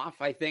writing him off.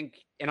 I think,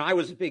 and I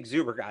was a big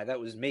Zuber guy. That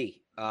was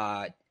me.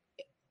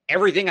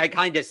 Everything I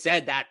kind of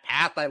said, that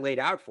path I laid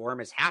out for him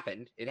has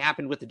happened. It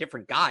happened with a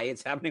different guy.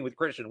 It's happening with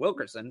Christian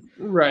Wilkerson.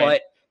 Right.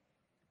 But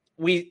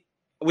we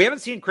haven't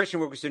seen Christian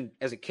Wilkerson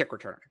as a kick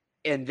returner.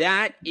 And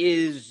that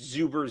is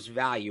Zuber's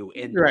value.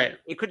 And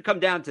it could come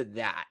down to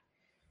that.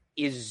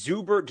 Does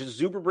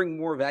Zuber bring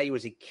more value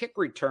as a kick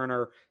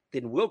returner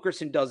than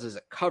Wilkerson does as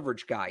a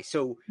coverage guy?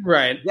 So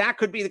that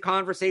could be the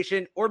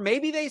conversation. Or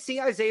maybe they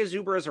see Isaiah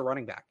Zuber as a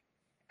running back,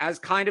 as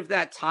kind of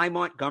that Ty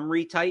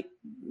Montgomery type.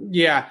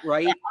 Yeah.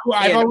 Right?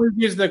 I've always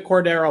used the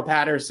Cordero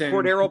Patterson.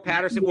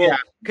 Well,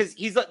 because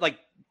he's like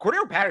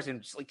Cordero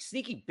Patterson's like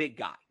sneaky big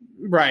guy.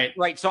 Right.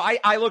 So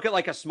I look at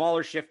like a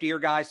smaller,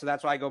 shiftier guy. So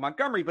that's why I go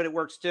Montgomery, but it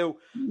works too.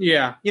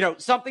 Yeah.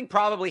 Something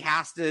probably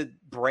has to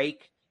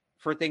break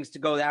for things to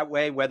go that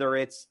way, whether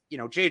it's,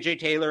 JJ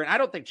Taylor. And I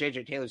don't think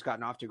JJ Taylor's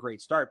gotten off to a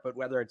great start, but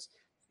whether it's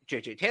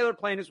JJ Taylor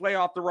playing his way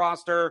off the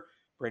roster,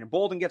 Brandon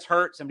Bolden gets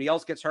hurt, somebody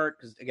else gets hurt.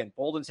 Because again,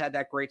 Bolden's had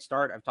that great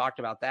start. I've talked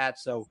about that.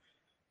 So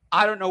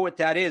I don't know what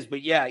that is,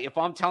 but yeah, if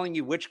I'm telling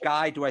you which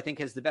guy do I think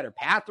has the better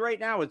path right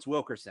now, it's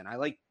Wilkerson. I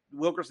like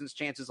Wilkerson's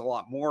chances a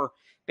lot more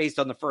based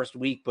on the first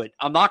week, but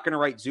I'm not going to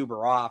write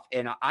Zuber off.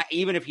 And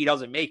even if he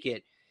doesn't make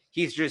it,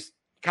 he's just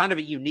kind of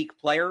a unique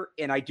player.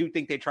 And I do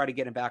think they try to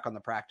get him back on the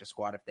practice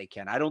squad if they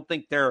can. I don't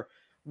think they're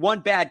one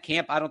bad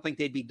camp. I don't think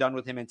they'd be done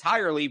with him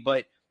entirely,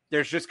 but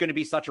there's just going to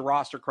be such a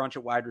roster crunch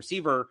at wide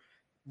receiver.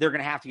 They're going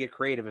to have to get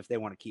creative if they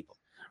want to keep him.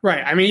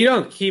 Right. I mean, you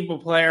don't keep a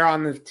player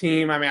on the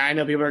team. I mean, I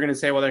know people are going to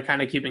say, well, they're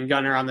kind of keeping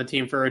Gunner on the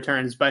team for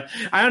returns, but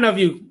I don't know if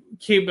you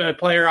keep a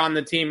player on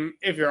the team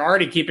if you're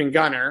already keeping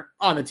Gunner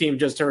on the team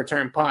just to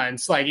return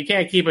punts. Like, you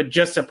can't keep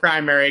just a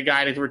primary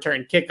guy to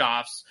return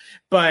kickoffs,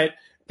 but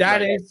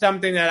that is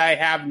something that I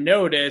have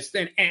noticed.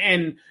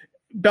 And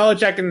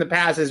Belichick in the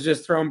past has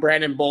just thrown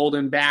Brandon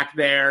Bolden back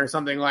there or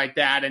something like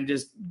that and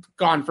just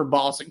gone for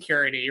ball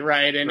security,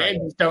 right? And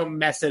just don't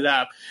mess it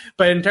up.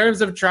 But in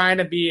terms of trying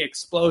to be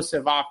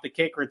explosive off the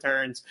kick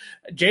returns,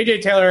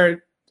 JJ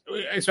Taylor,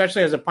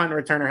 especially as a punt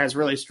returner, has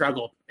really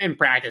struggled in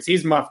practice.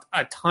 He's muffed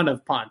a ton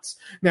of punts.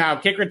 Now,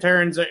 kick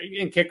returns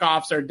and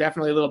kickoffs are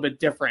definitely a little bit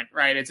different,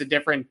 right? It's a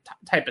different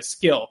type of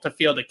skill to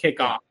field a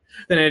kickoff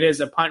than it is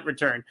a punt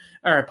return,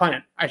 or a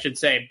punt, I should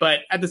say. But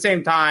at the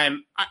same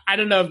time, I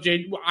don't know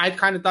if I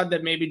kind of thought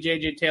that maybe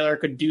JJ Taylor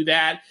could do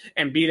that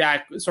and be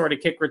that sort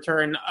of kick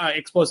return,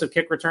 explosive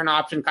kick return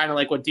option, kind of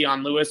like what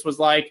Dion Lewis was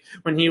like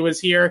when he was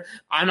here.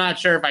 I'm not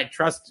sure if I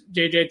trust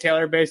JJ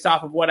Taylor based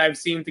off of what I've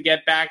seen to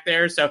get back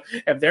there. So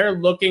if they're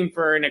looking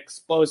for an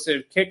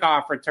explosive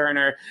kickoff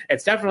returner,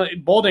 it's definitely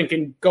Bolden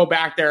can go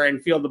back there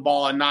and field the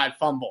ball and not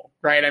fumble.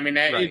 Right. I mean,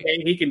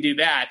 he can do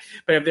that.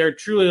 But if they're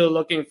truly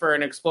looking for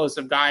an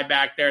explosive guy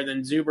back there,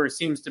 then Zuber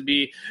seems to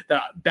be the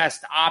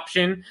best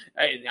option.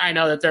 I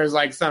know that there's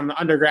like some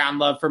underground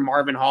love for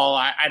Marvin Hall.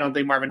 I don't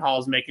think Marvin Hall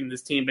is making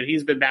this team, but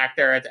he's been back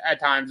there at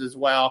times as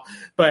well.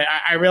 But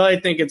I really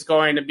think it's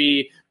going to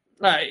be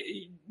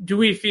do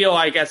we feel,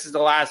 I guess is the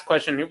last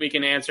question we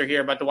can answer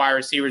here about the wide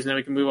receivers, and then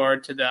we can move over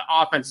to the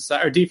offensive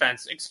side, or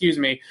defense, excuse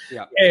me,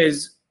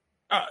 is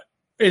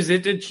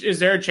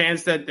there a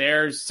chance that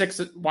there's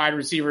 6 wide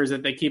receivers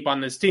that they keep on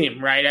this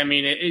team, right? I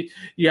mean,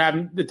 you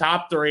have the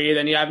top 3,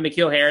 then you have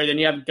N'Keal Harry, then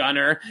you have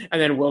Gunner,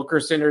 and then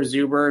Wilkerson or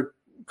Zuber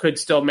could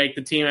still make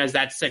the team as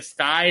that 6th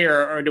guy,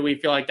 or do we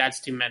feel like that's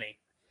too many?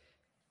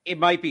 It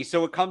might be.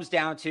 So it comes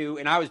down to,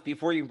 and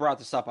before you brought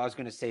this up, I was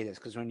going to say this,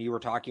 because when you were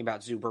talking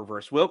about Zuber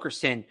versus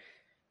Wilkerson,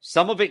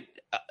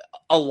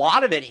 a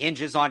lot of it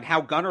hinges on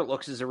how Gunner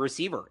looks as a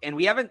receiver. And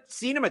we haven't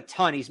seen him a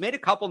ton. He's made a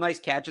couple nice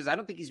catches. I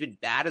don't think he's been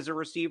bad as a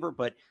receiver,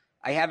 but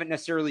I haven't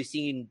necessarily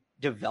seen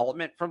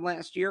development from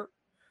last year.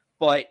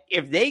 But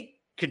if they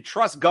could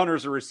trust Gunner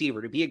as a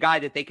receiver to be a guy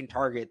that they can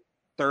target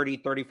 30,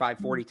 35,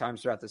 40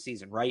 times throughout the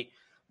season, right?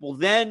 Well,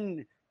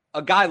 then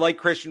a guy like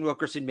Christian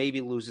Wilkerson maybe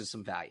loses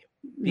some value.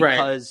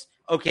 Because,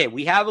 okay,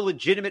 we have a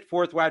legitimate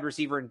 4th wide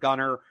receiver in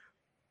Gunner.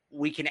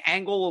 we can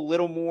angle a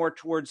little more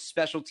towards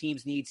special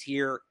teams needs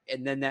here,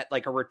 and then that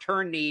like a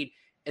return need,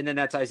 and then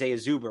that's Isaiah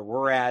Zuber.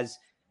 Whereas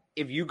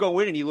if you go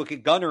in and you look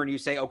at Gunnar and you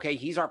say, okay,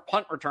 he's our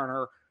punt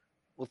returner,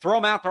 we'll throw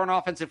him out there on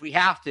offense if we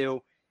have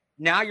to.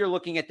 Now you're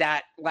looking at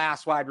that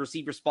last wide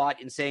receiver spot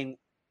and saying,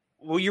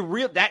 well,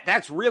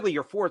 that's really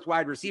your fourth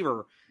wide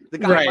receiver. The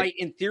guy might,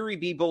 in theory,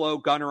 be below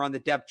Gunnar on the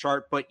depth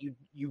chart, but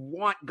you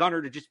want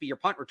Gunnar to just be your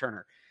punt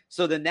returner.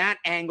 So then that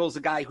angles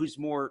a guy who's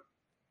more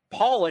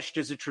polished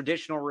as a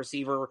traditional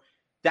receiver.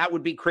 That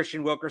would be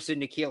Christian Wilkerson,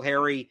 N'Keal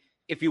Harry.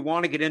 If you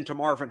want to get into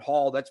Marvin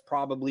Hall, that's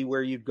probably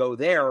where you'd go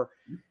there.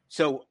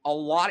 So a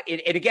lot,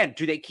 and again,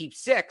 do they keep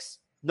 6?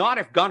 Not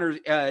if Gunner's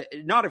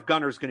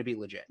going to be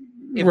legit.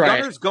 If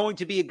Gunner's going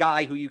to be a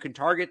guy who you can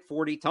target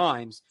 40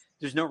 times,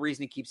 there's no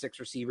reason to keep 6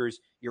 receivers.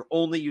 You're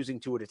only using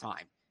 2 at a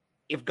time.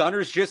 If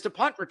Gunner's just a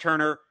punt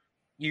returner,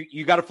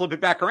 you got to flip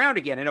it back around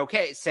again and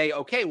say,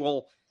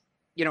 well,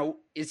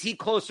 is he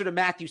closer to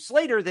Matthew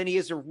Slater than he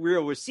is a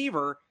real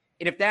receiver?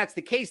 And if that's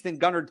the case, then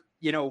Gunner,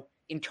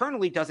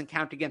 internally doesn't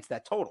count against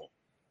that total.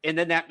 And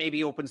then that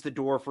maybe opens the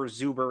door for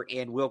Zuber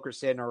and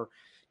Wilkerson, or,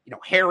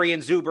 Harry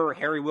and Zuber,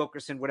 Harry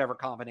Wilkerson, whatever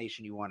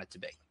combination you want it to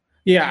be.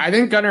 Yeah, I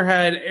think Gunnar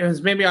it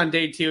was maybe on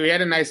day 2. He had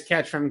a nice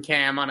catch from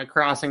Cam on a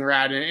crossing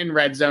route in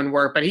red zone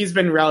work, but he's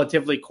been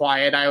relatively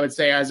quiet, I would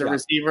say, as a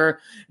receiver.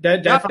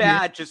 Not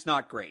bad, just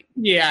not great.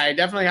 Yeah, he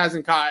definitely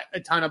hasn't caught a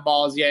ton of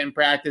balls yet in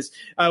practice.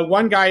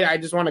 One guy I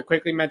just want to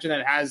quickly mention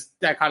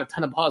that caught a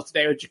ton of balls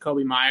today was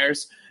Jakobi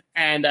Meyers.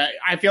 And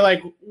I feel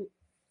like,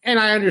 and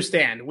I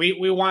understand,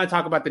 we want to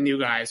talk about the new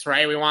guys,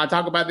 right? We want to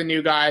talk about the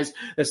new guys.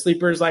 The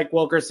sleepers like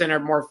Wilkerson are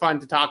more fun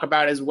to talk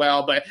about as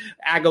well. But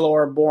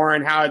Aguilar,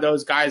 Bourne, how are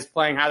those guys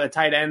playing? How are the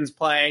tight ends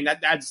playing?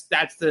 That's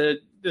the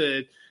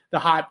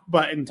hot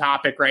button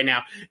topic right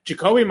now.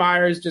 Jakobi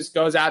Meyers just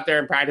goes out there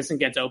and practice and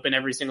gets open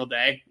every single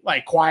day.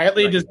 Like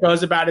quietly just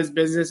goes about his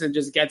business and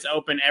just gets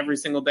open every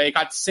single day. He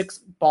got 6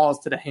 balls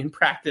today in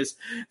practice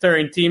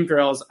during team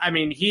drills. I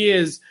mean, he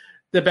is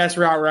the best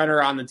route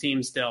runner on the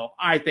team still,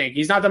 I think.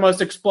 He's not the most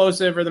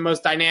explosive or the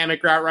most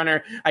dynamic route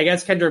runner. I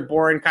guess Kendrick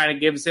Bourne kind of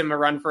gives him a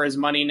run for his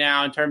money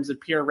now in terms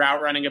of pure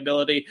route running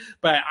ability,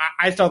 but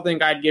I still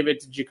think I'd give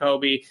it to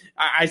Jakobi.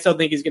 I still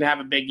think he's going to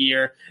have a big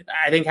year.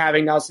 I think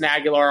having Nelson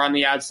Aguilar on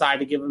the outside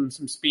to give him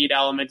some speed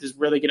element is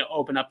really going to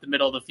open up the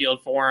middle of the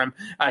field for him.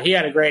 He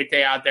had a great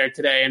day out there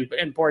today,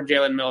 and poor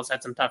Jalen Mills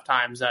had some tough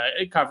times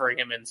covering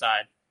him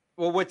inside.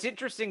 Well, what's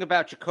interesting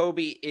about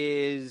Jakobi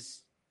is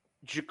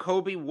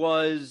Jakobi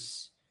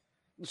was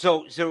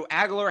so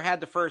Aguilar had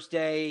the first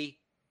day,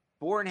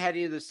 Bourne had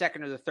either the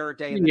second or the third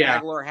day, and then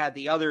Aguilar had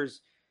the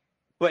others.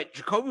 But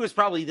Jakobi was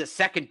probably the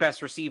second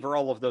best receiver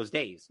all of those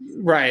days.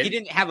 Right. He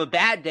didn't have a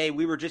bad day.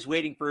 We were just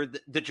waiting for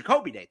the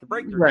Jakobi day, the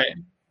breakthrough day.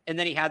 And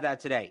then he had that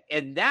today.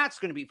 And that's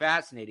going to be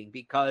fascinating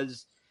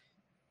because,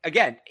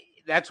 again,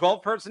 that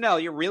 12 personnel,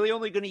 you're really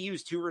only going to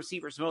use 2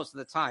 receivers most of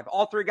the time.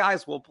 All 3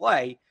 guys will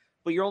play,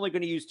 but you're only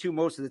going to use 2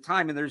 most of the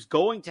time. And there's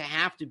going to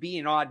have to be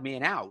an odd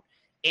man out.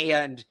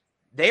 And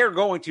they are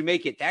going to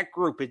make it, that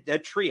group,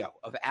 that trio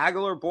of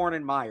Aguilar, Bourne,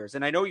 and Meyers.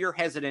 And I know you're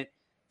hesitant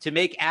to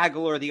make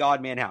Aguilar the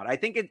odd man out. I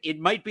think it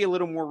might be a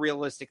little more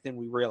realistic than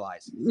we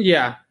realize.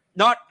 Yeah.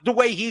 Not the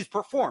way he's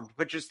performed,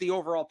 but just the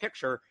overall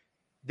picture.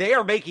 They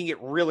are making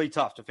it really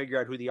tough to figure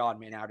out who the odd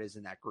man out is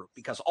in that group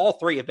because all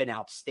 3 have been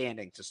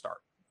outstanding to start.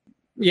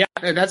 Yeah,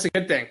 that's a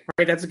good thing,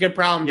 right? That's a good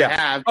problem to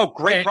have. Oh,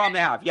 great problem to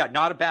have. Yeah,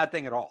 not a bad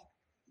thing at all.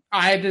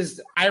 I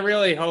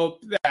really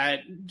hope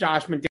that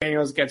Josh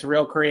McDaniels gets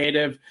real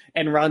creative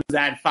and runs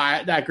that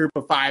group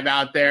of 5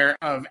 out there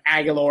of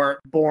Aguilar,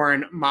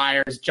 Bourne,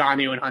 Meyers,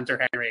 Jonnu, and Hunter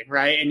Henry,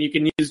 right? And you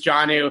can use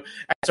Jonnu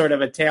as sort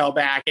of a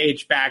tailback,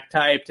 H-back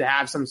type to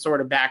have some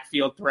sort of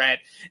backfield threat,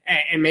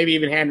 and maybe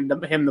even hand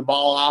the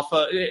ball off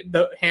to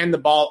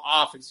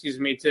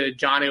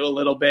Jonnu a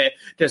little bit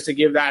just to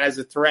give that as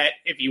a threat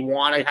if you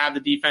want to have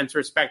the defense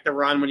respect the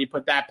run when you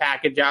put that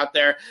package out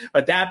there.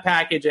 But that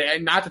package,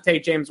 and not to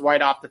take James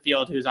White off the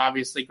field, who's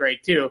obviously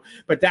great too,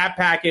 but that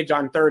package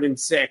on 3rd and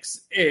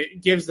 6, it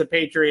gives the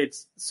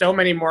Patriots so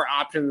many more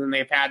options than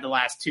they've had the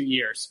last 2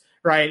 years,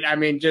 right? I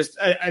mean, just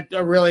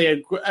a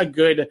really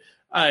good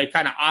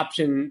kind of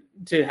option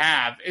to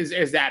have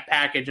is that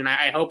package. And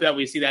I hope that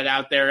we see that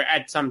out there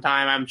at some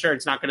time. I'm sure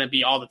it's not going to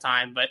be all the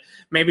time, but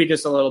maybe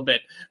just a little bit.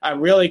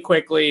 Really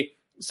quickly,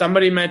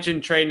 somebody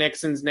mentioned Trey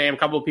Nixon's name. A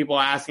couple of people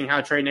asking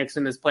how Trey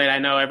Nixon has played. I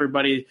know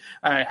everybody,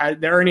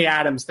 the Ernie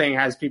Adams thing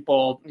has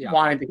people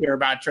wanting to hear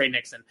about Trey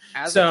Nixon.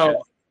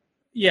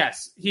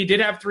 Yes, he did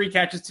have 3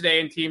 catches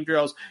today in team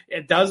drills.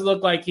 It does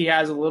look like he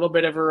has a little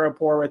bit of a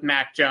rapport with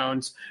Mac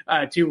Jones,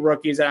 2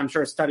 rookies that I'm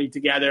sure studied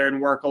together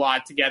and work a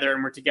lot together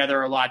and were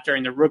together a lot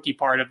during the rookie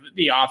part of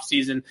the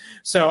offseason.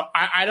 So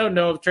I don't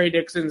know if Trey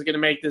Nixon's going to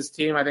make this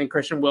team. I think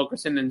Christian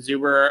Wilkerson and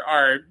Zuber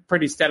are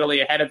pretty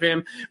steadily ahead of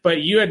him.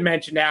 But you had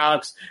mentioned,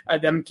 Alex,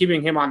 them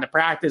keeping him on the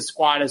practice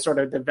squad as sort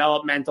of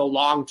developmental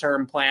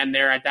long-term plan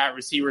there at that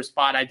receiver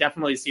spot. I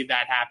definitely see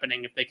that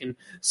happening if they can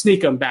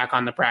sneak him back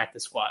on the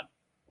practice squad.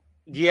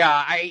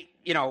 Yeah,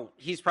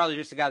 he's probably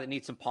just a guy that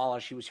needs some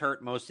polish. He was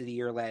hurt most of the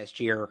year last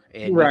year,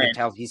 and you Right. can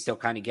tell he's still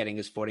kind of getting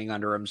his footing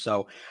under him.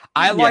 So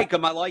I like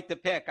him. I like the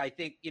pick. I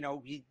think,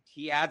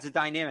 he adds a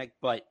dynamic,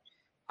 but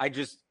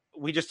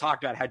we just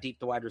talked about how deep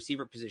the wide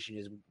receiver position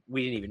is.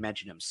 We didn't even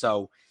mention him.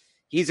 So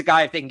he's a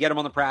guy, if they can get him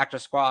on the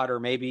practice squad, or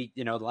maybe,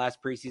 the last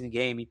preseason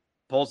game, he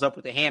pulls up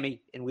with a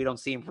hammy and we don't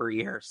see him for a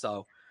year.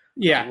 So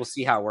we'll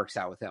see how it works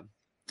out with him.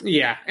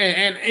 Yeah.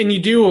 And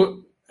you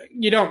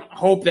don't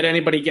hope that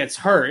anybody gets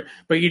hurt,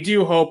 but you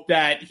do hope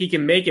that he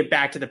can make it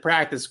back to the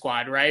practice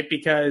squad, right?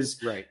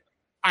 Because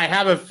I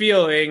have a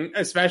feeling,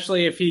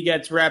 especially if he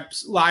gets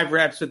live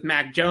reps with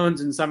Mac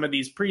Jones in some of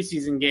these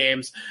preseason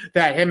games,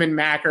 that him and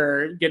Mac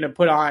are going to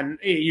put on,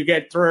 you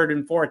get third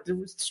and fourth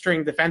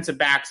string defensive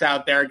backs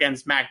out there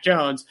against Mac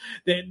Jones,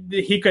 that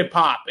he could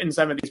pop in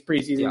some of these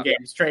preseason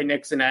games. Trey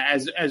Nixon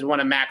as one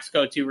of Mac's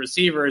go-to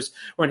receivers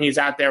when he's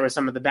out there with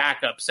some of the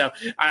backups. So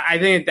I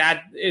think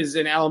that is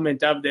an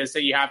element of this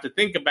that you have to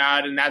think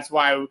about, and that's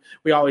why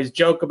we always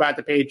joke about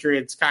the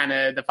Patriots, kind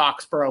of the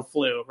Foxborough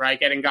flu, right?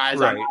 Getting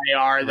guys on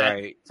IR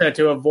that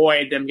to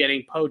avoid them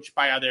getting poached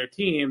by other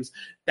teams.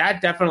 That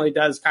definitely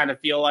does kind of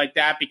feel like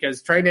that,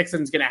 because Trey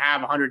Nixon's going to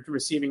have 100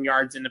 receiving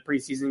yards in the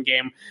preseason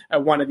game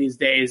one of these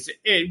days,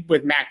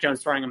 with Mac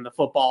Jones throwing him the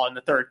football in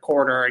the third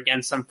quarter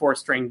against some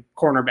fourth-string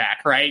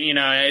cornerback, right?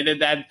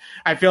 That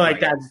I feel like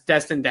that's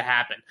destined to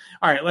happen.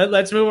 All right,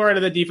 let's move over to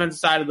the defensive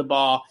side of the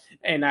ball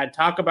and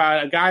talk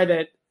about a guy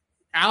that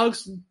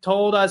Alex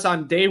told us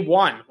on day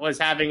one was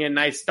having a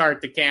nice start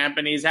to camp,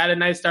 and he's had a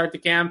nice start to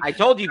camp. I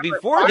told you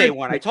before day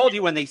one. I told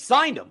you when they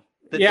signed him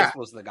that this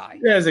was the guy.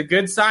 It was a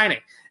good signing.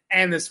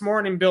 And this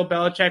morning, Bill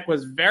Belichick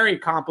was very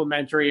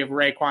complimentary of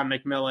Raekwon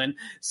McMillan,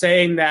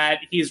 saying that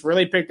he's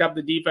really picked up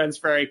the defense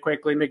very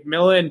quickly.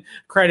 McMillan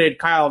credited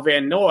Kyle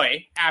Van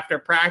Noy after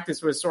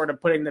practice was sort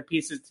of putting the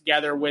pieces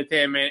together with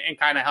him and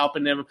kind of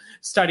helping him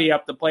study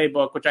up the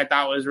playbook, which I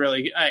thought was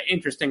really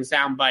interesting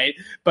soundbite.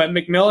 But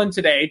McMillan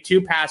today,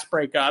 2 pass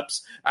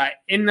breakups,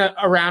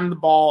 around the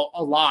ball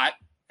a lot.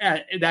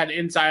 That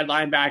inside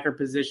linebacker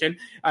position.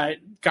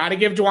 Got to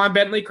give Juwan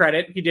Bentley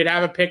credit. He did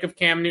have a pick of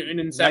Cam Newton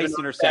in 7. Nice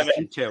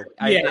interception, too.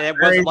 It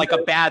wasn't like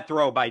a bad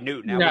throw by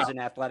Newton. That was an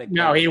athletic play.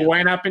 No, he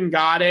went up and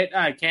got it.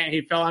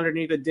 He fell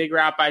underneath a dig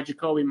route by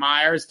Jacoby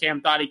Myers.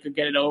 Cam thought he could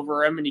get it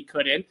over him, and he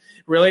couldn't.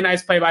 Really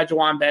nice play by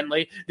Juwan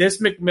Bentley.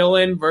 This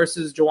McMillan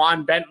versus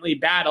Juwan Bentley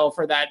battle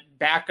for that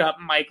backup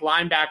Mike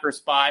linebacker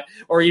spot,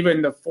 or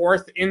even the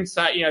fourth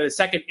inside, the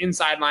second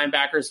inside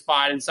linebacker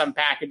spot in some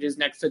packages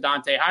next to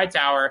Dante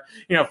Hightower.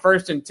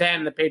 1st and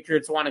 10, the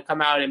Patriots want to come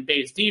out in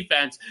base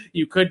defense.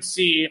 You could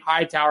see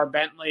Hightower,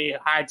 Bentley,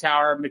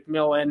 Hightower,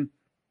 McMillan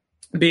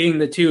being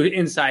the 2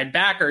 inside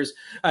backers.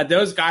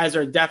 Those guys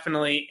are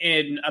definitely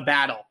in a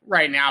battle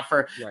right now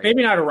for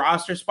maybe not a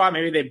roster spot.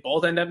 Maybe they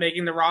both end up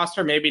making the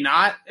roster. Maybe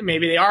not.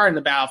 Maybe they are in the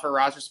battle for a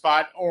roster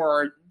spot,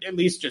 or at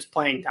least just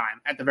playing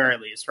time at the very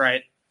least,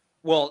 right?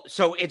 Well,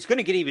 so it's going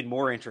to get even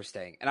more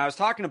interesting. And I was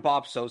talking to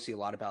Bob Socci a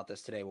lot about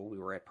this today when we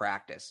were at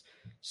practice.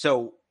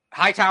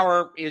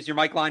 Hightower is your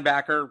Mike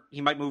linebacker. He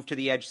might move to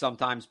the edge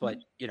sometimes, but,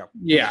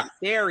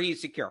 there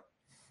he's secure.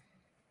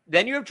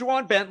 Then you have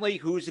Juwan Bentley,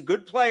 who's a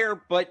good player,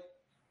 but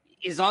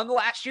is on the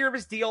last year of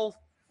his deal.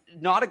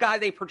 Not a guy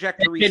they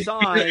project to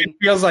re-sign. It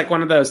feels like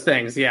one of those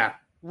things, yeah.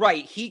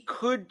 Right. He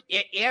could,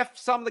 if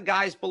some of the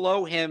guys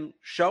below him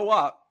show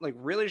up,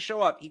 really show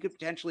up, he could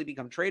potentially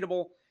become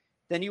tradable.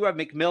 Then you have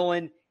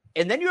McMillan,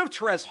 and then you have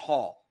Terez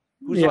Hall,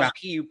 who's on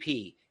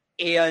PUP.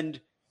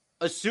 And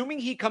assuming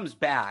he comes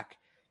back,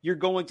 you're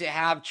going to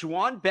have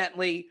Juwan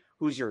Bentley,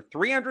 who's your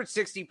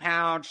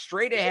 360-pound,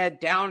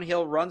 straight-ahead,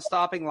 downhill,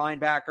 run-stopping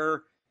linebacker.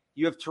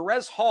 You have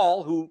Terez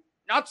Hall, who,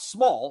 not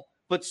small,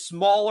 but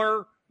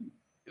smaller,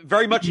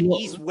 very much an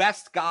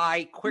east-west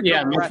guy,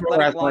 quicker, more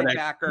athletic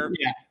linebacker.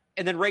 Yeah.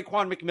 And then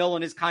Raekwon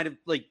McMillan is kind of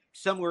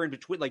somewhere in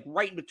between,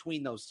 right in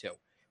between those two,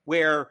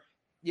 where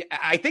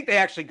I think they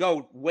actually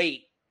go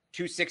weight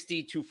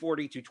 260,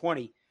 240,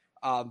 220.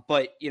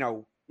 But,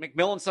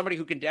 McMillan's somebody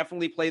who can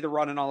definitely play the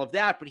run and all of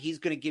that, but he's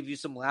going to give you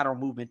some lateral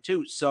movement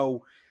too.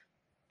 So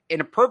in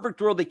a perfect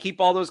world, they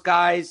keep all those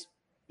guys.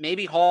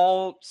 Maybe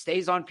Hall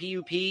stays on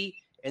PUP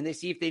and they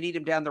see if they need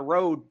him down the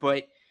road.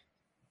 But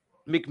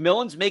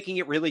McMillan's making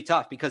it really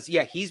tough because,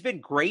 he's been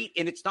great.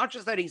 And it's not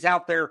just that he's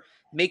out there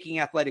making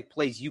athletic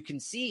plays. You can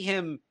see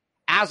him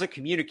as a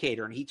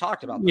communicator, and he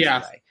talked about this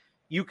today.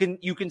 You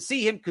can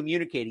see him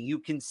communicating. You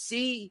can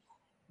see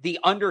the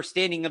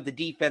understanding of the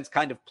defense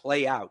kind of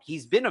play out.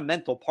 He's been a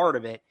mental part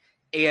of it.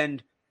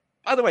 And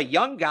by the way,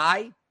 young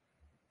guy,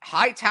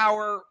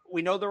 Hightower,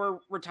 we know there were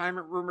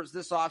retirement rumors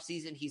this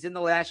offseason. He's in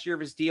the last year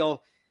of his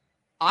deal.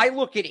 I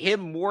look at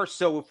him more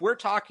so, if we're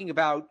talking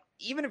about,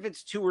 even if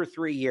it's 2 or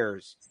 3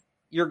 years,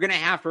 you're going to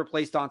have to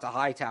replace Dante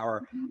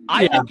Hightower.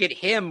 I look at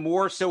him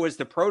more so as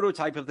the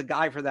prototype of the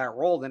guy for that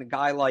role than a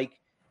guy like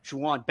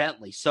Juwan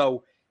Bentley.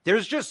 So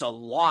there's just a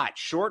lot,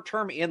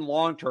 short-term and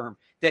long-term,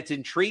 that's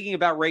intriguing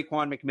about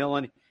Raekwon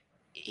McMillan.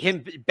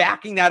 Him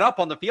backing that up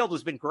on the field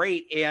has been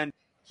great, and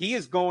he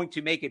is going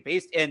to make it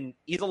based, and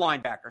he's a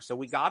linebacker. So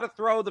we got to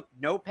throw the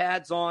no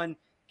pads on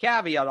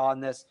caveat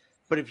on this,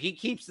 but if he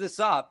keeps this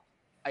up,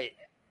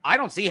 I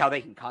don't see how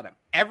they can cut him.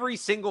 Every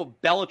single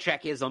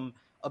Belichickism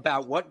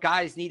about what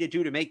guys need to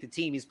do to make the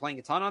team. He's playing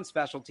a ton on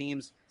special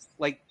teams.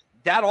 Like,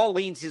 that all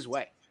leans his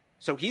way.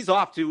 So he's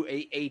off to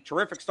a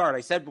terrific start.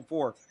 I said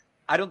before,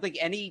 I don't think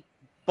any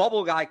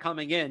bubble guy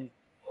coming in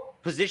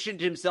positioned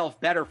himself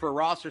better for a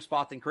roster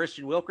spot than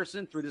Christian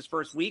Wilkerson through this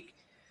first week.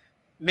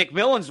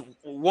 McMillan's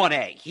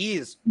 1A. He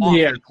is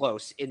awfully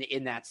close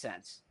in that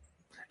sense.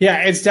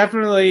 Yeah, it's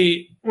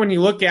definitely, when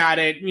you look at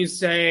it, you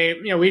say,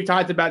 we've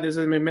talked about this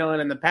with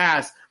McMillan in the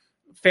past.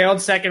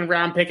 Failed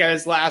second-round pick at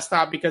his last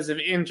stop because of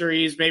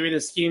injuries. Maybe the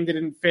scheme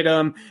didn't fit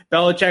him.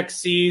 Belichick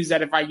sees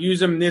that if I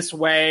use him this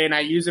way and I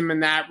use him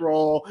in that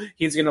role,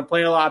 he's going to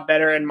play a lot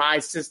better in my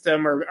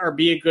system or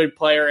be a good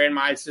player in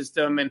my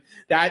system. And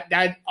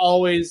that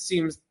always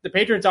seems – the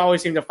Patriots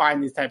always seem to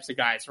find these types of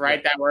guys,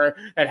 right,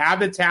 that have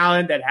the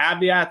talent, that have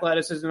the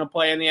athleticism to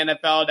play in the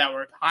NFL, that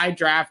were high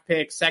draft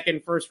picks,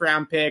 second,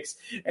 first-round picks,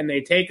 and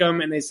they take them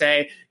and they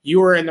say,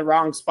 you were in the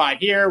wrong spot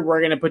here. We're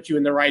going to put you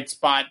in the right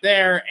spot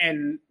there.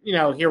 And,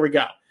 here we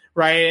go,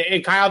 right?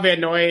 And Kyle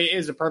Van Noy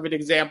is a perfect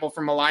example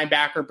from a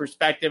linebacker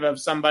perspective of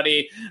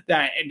somebody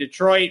that in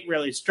Detroit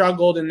really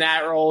struggled in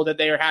that role that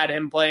they had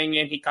him playing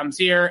in. He comes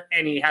here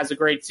and he has a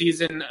great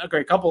season, a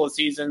great couple of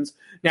seasons.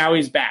 Now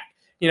he's back.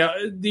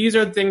 These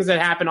are things that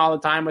happen all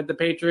the time with the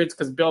Patriots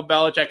because Bill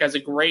Belichick has a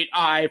great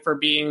eye for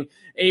being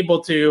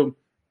able to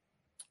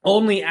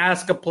only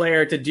ask a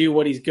player to do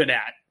what he's good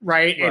at,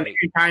 right? And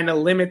kind of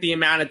limit the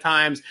amount of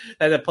times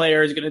that the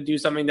player is going to do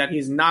something that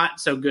he's not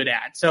so good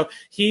at. So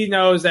he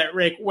knows that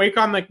Raekwon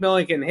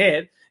McMillan can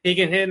hit. He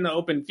can hit in the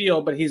open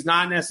field, but he's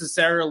not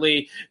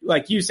necessarily,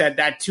 like you said,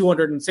 that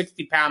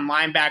 260-pound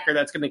linebacker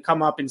that's going to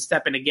come up and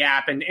step in a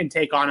gap and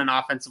take on an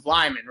offensive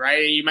lineman,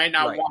 right? You might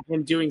not want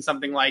him doing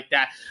something like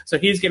that. So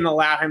he's going to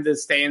allow him to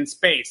stay in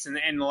space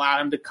and allow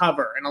him to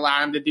cover and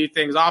allow him to do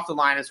things off the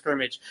line of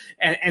scrimmage.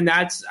 And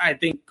that's, I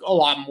think, a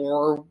lot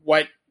more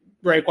what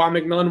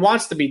Raekwon McMillan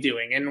wants to be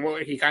doing, and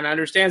he kind of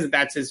understands that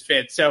that's his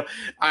fit. So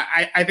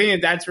I think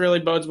that's really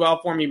bodes well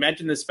for him. You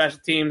mentioned the special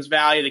teams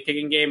value, the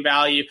kicking game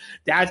value.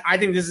 I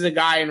think this is a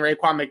guy in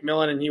Raekwon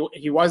McMillan, and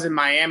he was in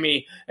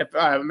Miami, if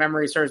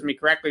memory serves me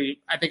correctly,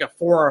 I think a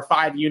 4 or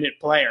 5 unit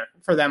player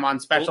for them on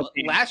special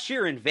teams. Last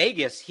year in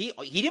Vegas, he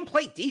didn't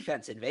play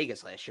defense in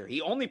Vegas last year.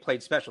 He only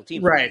played special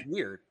teams. Right. Which is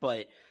weird,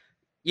 but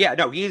yeah,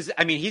 no, he's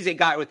a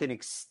guy with an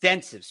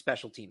extensive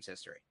special teams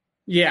history.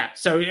 Yeah,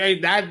 so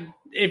that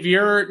if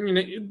you're,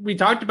 we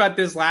talked about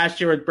this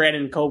last year with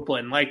Brandon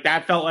Copeland. Like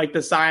that felt like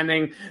the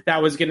signing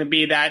that was going to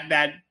be that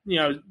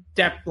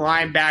depth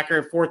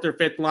linebacker, 4th or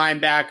 5th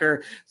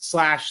linebacker /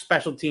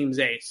 special teams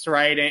ace,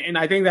 right? And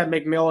I think that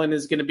McMillan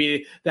is going to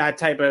be that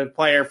type of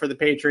player for the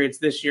Patriots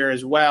this year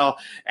as well.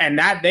 And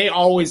that they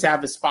always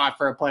have a spot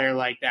for a player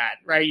like that,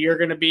 right? You're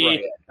going to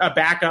be a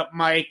backup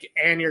Mike,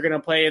 and you're going to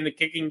play in the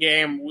kicking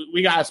game.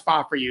 We got a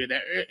spot for you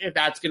there if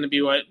that's going to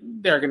be what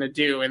they're going to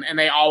do. And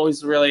they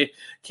always really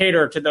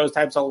cater to those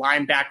types of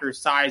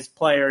linebacker-sized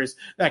players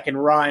that can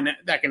run,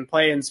 that can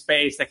play in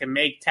space, that can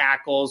make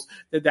tackles.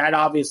 That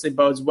obviously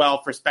bodes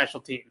well for special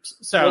teams.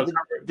 So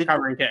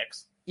covering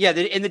kicks. Yeah,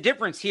 and the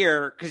difference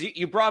here, because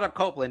you brought up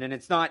Copeland, and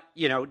it's not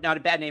a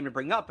bad name to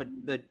bring up,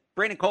 but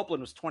Brandon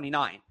Copeland was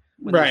 29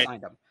 when they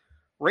signed him.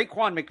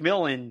 Raekwon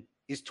McMillan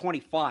is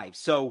 25,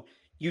 so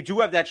you do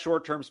have that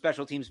short-term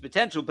special teams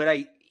potential. But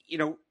I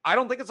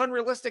don't think it's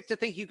unrealistic to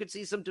think you could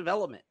see some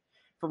development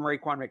from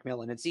Raekwon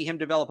McMillan and see him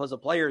develop as a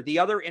player. The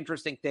other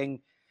interesting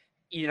thing,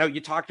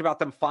 you talked about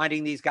them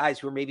finding these guys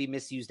who are maybe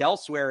misused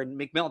elsewhere, and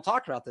McMillan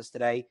talked about this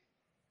today.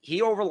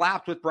 He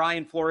overlapped with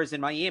Brian Flores in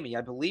Miami.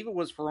 I believe it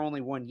was for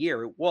only 1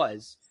 year. It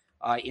was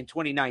in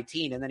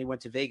 2019, and then he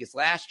went to Vegas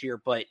last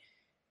year. But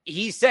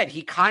he said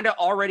he kind of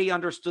already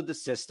understood the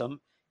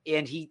system,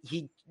 and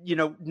he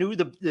knew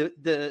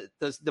the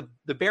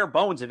bare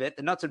bones of it,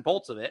 the nuts and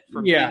bolts of it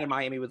from being in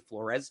Miami with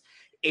Flores.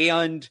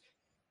 And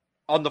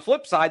on the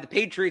flip side, the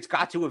Patriots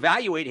got to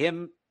evaluate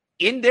him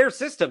in their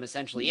system,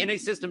 essentially, in a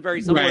system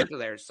very similar to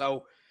theirs.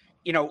 So,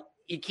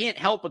 you can't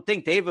help but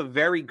think they have a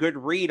very good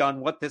read on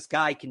what this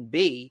guy can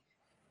be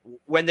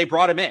when they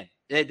brought him in.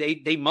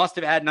 They must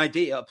have had an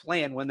idea, a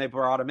plan when they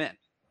brought him in.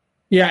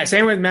 Yeah,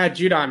 same with Matt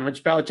Judon,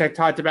 which Belichick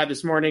talked about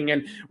this morning,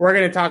 and we're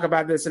going to talk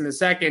about this in a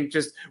second,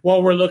 just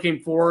what we're looking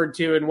forward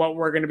to and what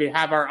we're going to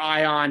have our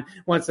eye on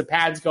once the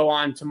pads go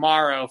on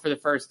tomorrow for the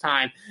first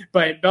time.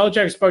 But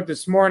Belichick spoke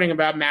this morning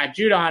about Matt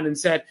Judon and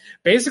said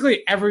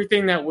basically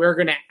everything that we're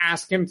going to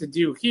ask him to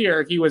do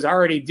here, he was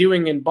already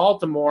doing in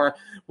Baltimore.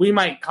 We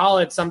might call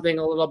it something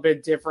a little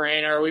bit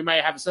different, or we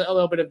might have a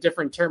little bit of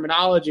different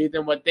terminology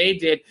than what they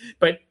did,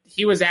 but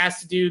he was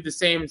asked to do the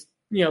same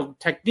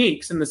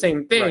techniques and the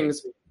same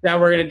things that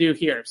we're going to do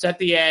here. Set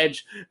the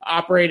edge,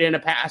 operate in a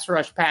pass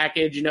rush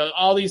package,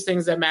 all these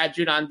things that Matt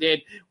Judon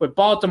did with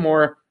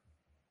Baltimore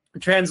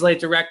translate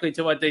directly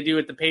to what they do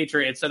with the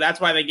Patriots. So that's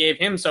why they gave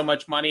him so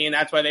much money, and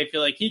that's why they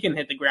feel like he can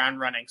hit the ground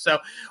running. So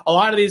a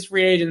lot of these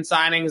free agent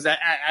signings, that,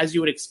 as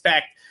you would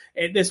expect,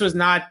 This was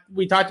not,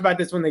 we talked about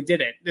this when they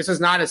did it. This was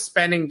not a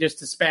spending just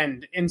to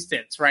spend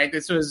instance, right?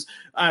 This was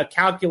a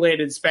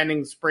calculated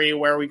spending spree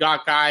where we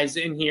got guys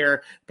in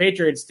here,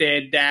 Patriots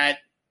did, that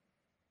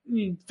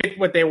fit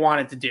what they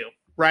wanted to do.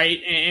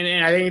 Right.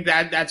 And I think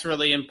that's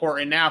really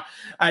important. Now,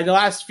 the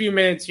last few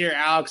minutes here,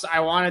 Alex, I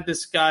want to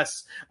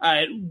discuss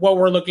what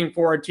we're looking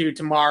forward to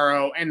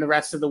tomorrow and the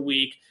rest of the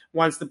week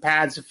once the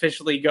pads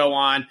officially go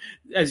on.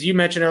 As you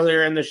mentioned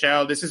earlier in the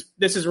show, this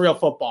is real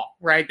football,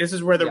 right? This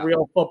is where the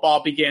real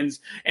football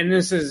begins. And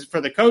this is for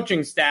the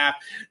coaching staff.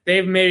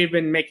 They've maybe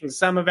been making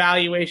some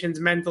evaluations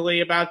mentally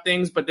about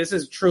things, but this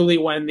is truly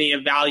when the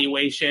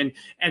evaluation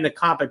and the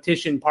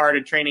competition part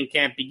of training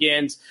camp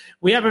begins.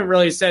 We haven't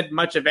really said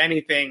much of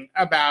anything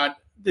about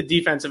the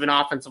defensive and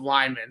offensive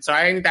linemen. So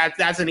I think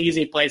that's an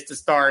easy place to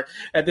start,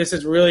 that this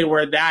is really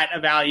where that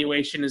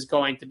evaluation is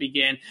going to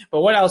begin. But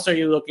what else are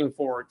you looking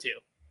forward to?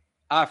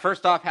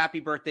 First off, happy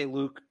birthday,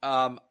 Luke. We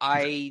talked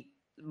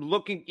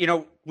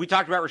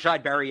about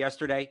Rashad Berry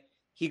yesterday.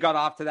 He got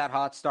off to that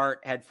hot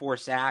start, had 4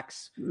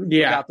 sacks,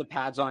 without the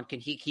pads on.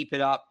 Can he keep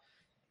it up?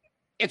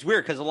 It's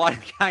weird because a lot of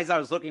the guys I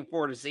was looking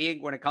forward to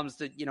seeing when it comes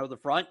to, the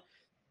front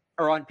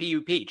are on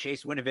PUP,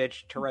 Chase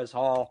Winovich, Terez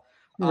Hall.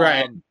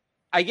 Right.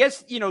 I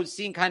guess,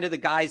 seeing kind of the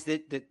guys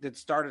that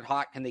started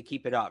hot, can they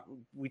keep it up?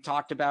 We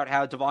talked about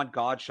how Devon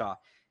Godshaw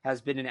has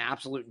been an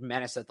absolute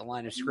menace at the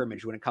line of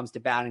scrimmage when it comes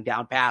to batting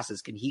down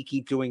passes. Can he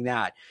keep doing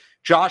that?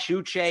 Josh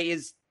Uche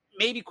is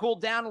maybe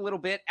cooled down a little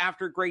bit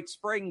after a great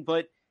spring,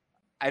 but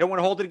I don't want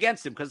to hold it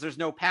against him because there's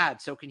no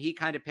pad. So can he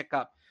kind of pick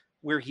up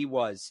where he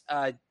was?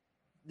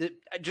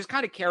 Just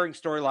kind of carrying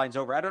storylines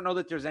over. I don't know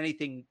that there's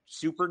anything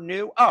super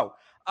new.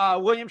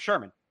 William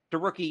Sherman, the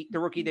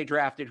rookie they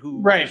drafted,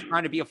 who is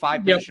trying to be a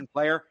 5-position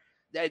player.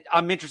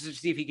 I'm interested to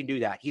see if he can do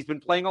that. He's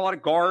been playing a lot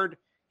of guard.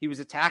 He was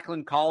a tackle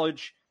in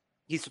college.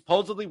 He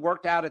supposedly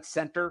worked out at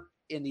center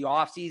in the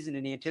offseason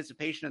in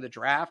anticipation of the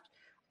draft.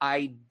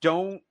 I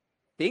don't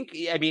think,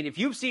 if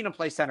you've seen him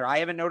play center, I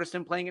haven't noticed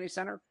him playing any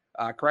center.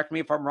 Correct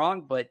me if I'm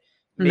wrong, but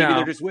maybe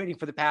they're just waiting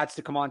for the pads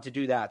to come on to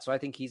do that. So I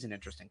think he's an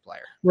interesting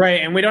player.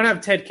 Right. And we don't have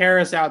Ted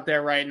Karras out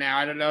there right now.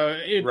 I don't know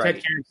if Ted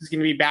Karras is going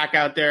to be back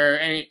out there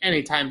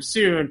anytime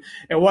soon.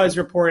 It was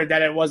reported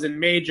that it wasn't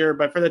major,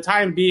 but for the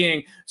time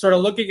being, sort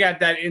of looking at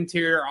that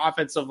interior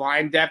offensive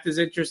line depth is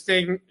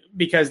interesting,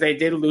 because they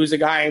did lose a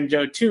guy in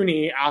Joe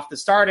Thuney off the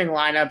starting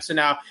lineup. So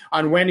now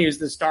Onwenu's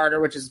the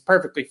starter, which is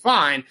perfectly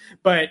fine.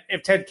 But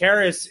if Ted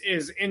Karras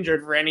is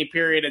injured for any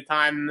period of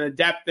time, the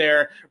depth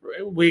there,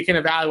 we can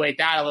evaluate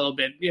that a little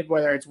bit,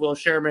 whether it's Will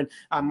Sherman.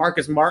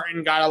 Marcus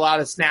Martin got a lot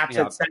of snaps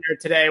at center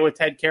today with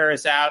Ted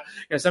Karras out.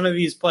 Some of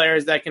these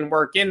players that can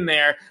work in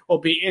there will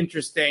be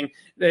interesting.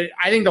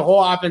 I think the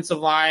whole offensive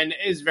line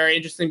is very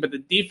interesting, but the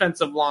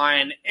defensive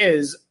line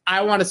is,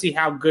 I want to see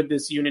how good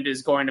this unit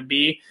is going to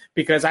be,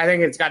 because I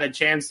think it's got a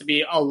chance to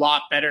be a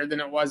lot better than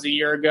it was a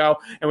year ago.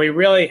 And we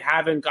really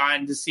haven't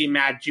gotten to see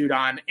Matt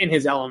Judon in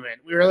his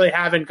element. We really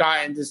haven't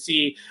gotten to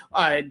see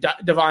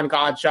Devon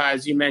Godshaw,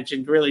 as you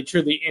mentioned, really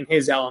truly in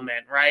his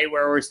element, right?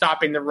 Where we're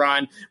stopping the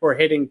run, we're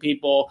hitting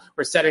people,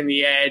 we're setting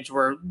the edge,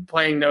 we're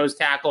playing nose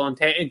tackle and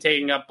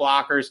taking up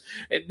blockers.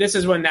 This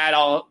is when that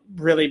all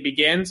really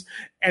begins.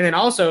 And then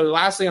also,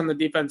 lastly, on the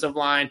defensive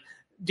line,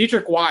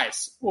 Dietrich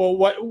Wise. Well,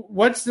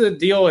 what's the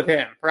deal with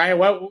him, right?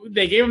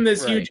 They gave him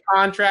this huge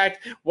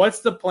contract.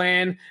 What's the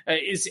plan?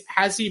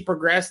 Has he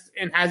progressed,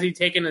 and has he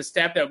taken a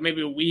step that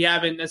maybe we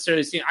haven't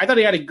necessarily seen? I thought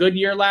he had a good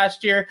year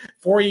last year.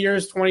 4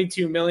 years,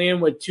 $22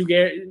 million with 2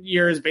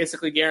 years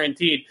basically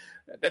guaranteed.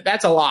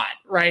 That's a lot,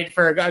 right,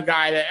 for a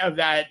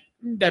guy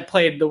that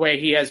played the way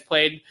he has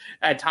played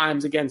at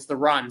times against the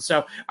run.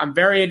 So I'm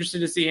very interested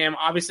to see him.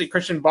 Obviously,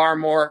 Christian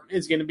Barmore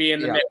is going to be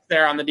in the mix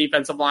there on the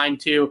defensive line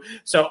too.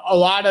 So a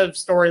lot of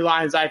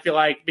storylines, I feel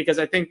like, because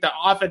I think the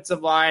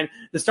offensive line,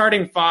 the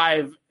starting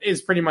 5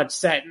 is pretty much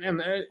set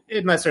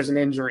unless there's an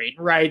injury,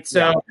 right?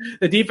 So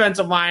the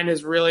defensive line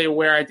is really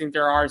where I think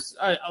there are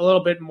a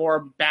little bit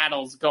more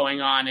battles going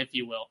on, if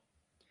you will.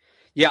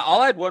 Yeah,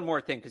 I'll add one more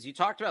thing, because you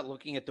talked about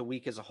looking at the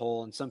week as a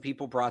whole, and some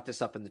people brought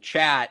this up in the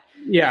chat.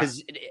 Yeah.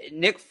 Because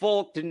Nick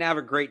Folk didn't have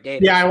a great day.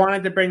 Yeah, I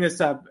wanted to bring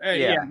this up. Go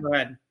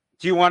ahead.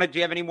 Do you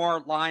have any more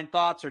line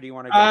thoughts, or do you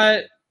want to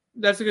go?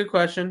 That's a good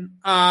question.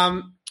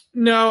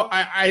 No,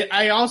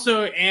 I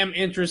also am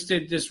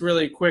interested, just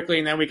really quickly,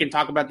 and then we can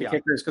talk about the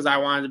kickers, because I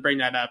wanted to bring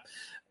that up.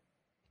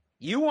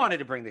 You wanted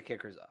to bring the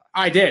kickers up.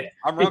 I did.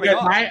 I'm rubbing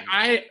off.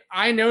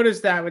 I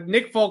noticed that with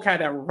Nick Folk had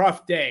a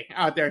rough day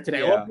out there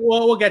today. Yeah.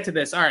 We'll get to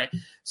this. All right.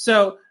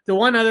 So the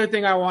one other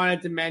thing I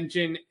wanted to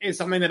mention is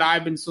something that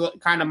I've been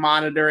kind of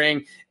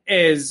monitoring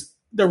is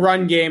the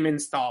run game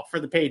install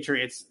for the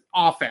Patriots.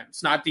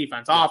 Offense, not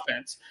defense,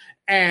 offense.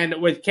 And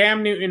with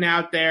Cam Newton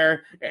out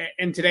there,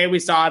 and today we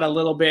saw it a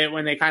little bit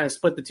when they kind of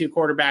split the two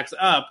quarterbacks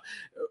up,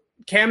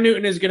 Cam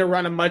Newton is going to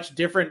run a much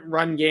different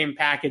run game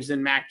package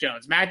than Mac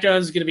Jones. Mac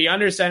Jones is going to be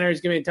under center. He's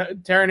going to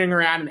be turning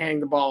around and handing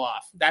the ball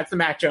off. That's the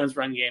Mac Jones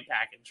run game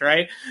package,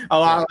 right? A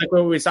lot like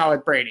what we saw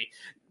with Brady.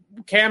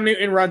 Cam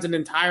Newton runs an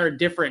entire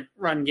different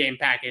run game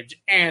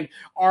package. And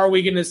are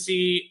we going to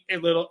see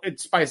it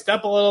spiced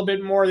up a little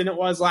bit more than it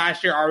was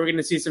last year? Are we going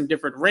to see some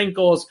different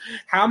wrinkles?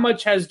 How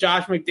much has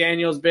Josh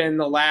McDaniels been in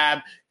the lab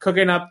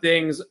cooking up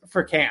things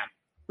for Cam?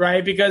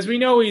 Right? Because we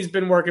know he's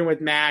been working with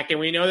Mac, and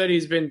we know that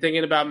he's been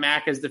thinking about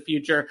Mac as the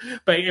future.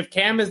 But if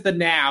Cam is the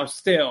now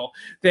still,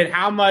 then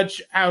how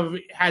much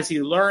has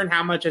he learned?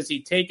 How much has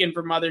he taken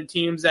from other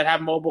teams that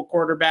have mobile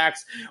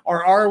quarterbacks?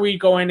 Or are we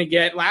going to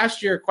get,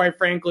 last year, quite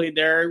frankly,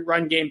 their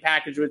run game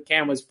package with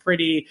Cam was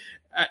pretty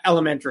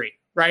elementary,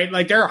 right?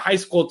 Like there are high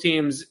school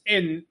teams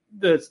in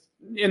the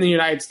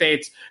United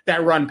States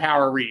that run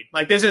power read.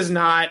 Like this is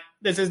not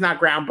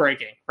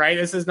groundbreaking, right?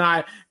 This is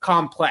not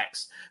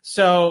complex.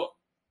 So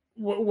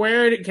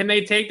where can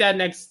they take that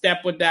next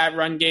step with that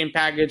run game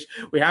package?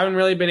 We haven't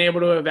really been able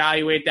to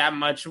evaluate that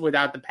much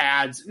without the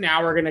pads.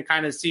 Now we're going to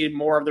kind of see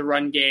more of the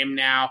run game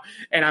now.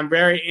 And I'm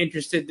very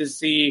interested to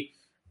see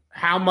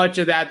how much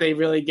of that they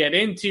really get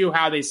into,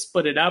 how they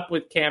split it up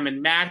with Cam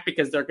and Mac,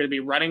 because they're going to be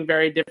running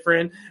very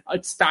different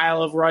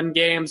style of run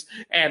games.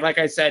 And like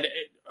I said,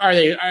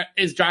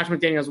 is Josh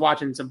McDaniels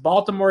watching some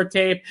Baltimore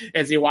tape?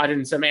 Is he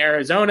watching some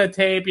Arizona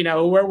tape?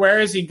 Where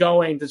is he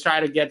going to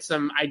try to get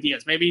some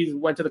ideas? Maybe he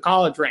went to the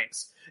college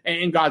ranks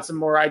and got some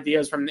more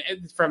ideas from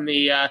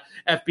the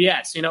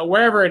FBS,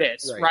 wherever it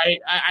is, right?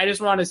 I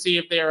just want to see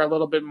if they're a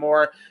little bit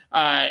more,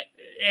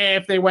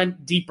 if they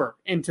went deeper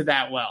into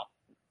that well.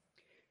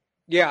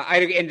 Yeah,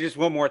 and just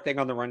one more thing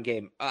on the run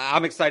game.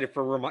 I'm excited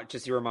to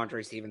see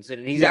Ramondre Stevenson,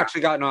 and he's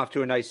actually gotten off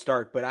to a nice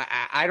start, but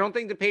I don't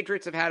think the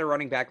Patriots have had a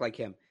running back like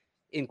him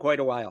in quite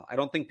a while. I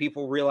don't think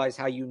people realize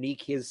how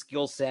unique his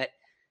skill set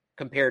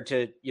compared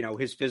to,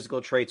 his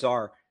physical traits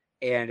are.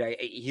 And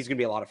he's going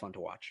to be a lot of fun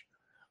to watch.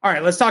 All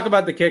right, let's talk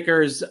about the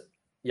kickers.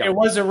 Yep. It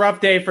was a rough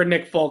day for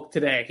Nick Folk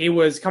today. He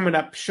was coming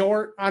up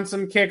short on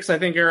some kicks, I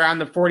think around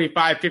the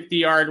 45,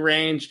 50-yard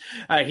range.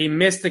 He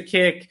missed a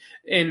kick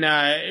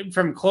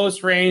from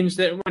close range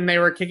that when they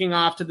were kicking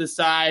off to the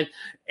side.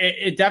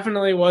 It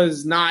definitely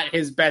was not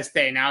his best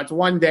day. Now, it's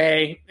one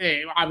day.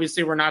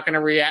 Obviously, we're not going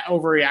to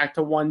overreact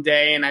to one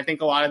day, and I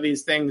think a lot of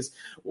these things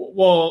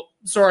will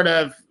sort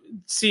of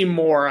see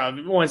more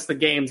of once the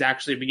games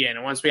actually begin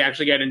and once we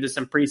actually get into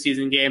some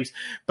preseason games.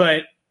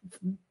 But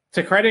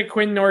to credit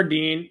Quinn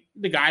Nordin,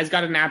 the guy's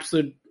got an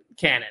absolute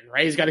cannon,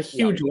 right? He's got a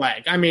huge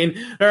leg. I mean,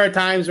 there are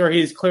times where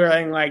he's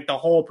clearing like the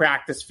whole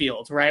practice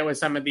field, right? With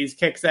some of these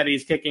kicks that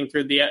he's kicking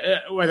through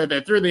whether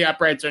they're through the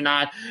uprights or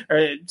not,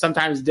 or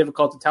sometimes it's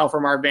difficult to tell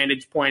from our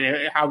vantage point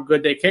how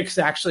good the kicks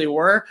actually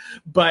were.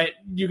 But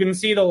you can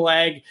see the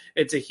leg.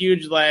 It's a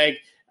huge leg.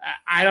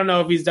 I don't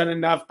know if he's done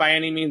enough by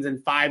any means in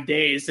 5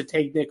 days to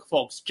take Nick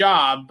Folk's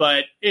job,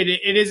 but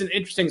it is an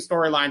interesting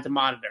storyline to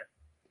monitor.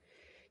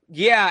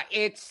 Yeah,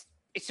 it's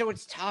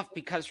tough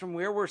because from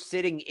where we're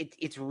sitting,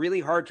 it's really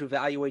hard to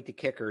evaluate the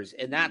kickers.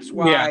 And that's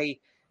why,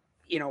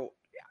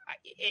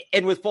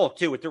 and with Folk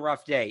too, with the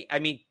rough day, I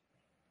mean,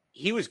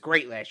 he was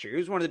great last year. He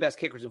was one of the best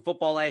kickers in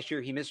football last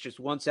year. He missed just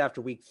once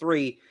after week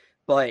 3,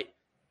 but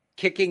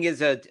kicking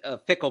is a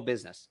fickle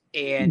business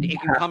and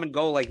it can come and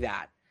go like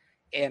that.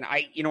 And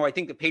I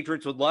think the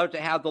Patriots would love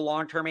to have the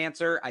long-term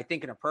answer. I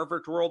think in a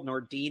perfect world,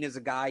 Nordin is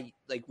a guy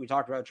like we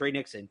talked about Trey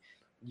Nixon.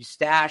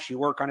 You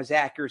work on his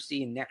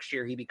accuracy, and next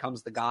year he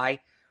becomes the guy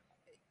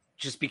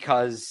just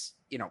because,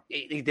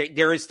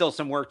 there is still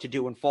some work to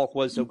do, and Folk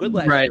was so good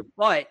last year.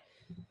 But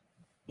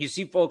you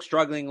see Folk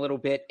struggling a little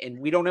bit, and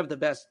we don't have the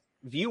best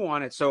view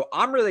on it. So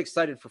I'm really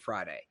excited for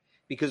Friday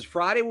because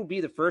Friday will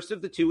be the first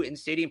of the 2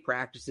 in-stadium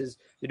practices.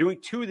 They're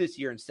doing 2 this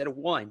year instead of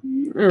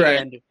 1. Right.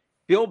 And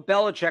Bill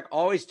Belichick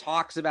always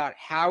talks about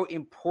how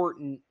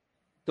important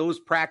those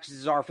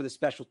practices are for the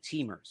special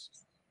teamers.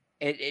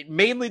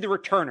 Mainly the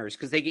returners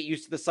because they get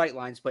used to the sight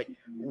lines, but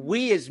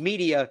we as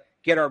media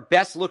get our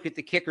best look at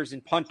the kickers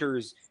and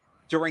punters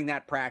during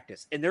that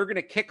practice, and they're going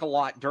to kick a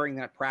lot during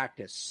that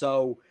practice.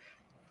 So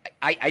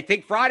I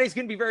think Friday's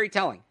going to be very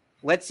telling.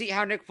 Let's see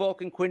how Nick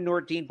Folk and Quinn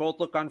Nordin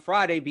both look on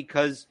Friday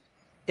because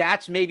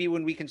that's maybe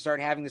when we can start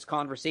having this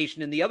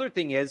conversation. And the other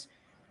thing is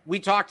we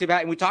talked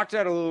about it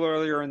a little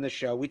earlier in the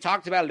show. We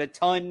talked about it a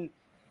ton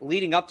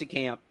leading up to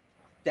camp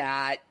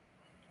that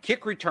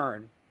kick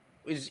return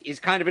is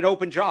kind of an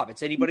open job.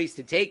 It's anybody's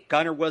to take.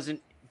 Gunner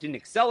didn't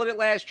excel at it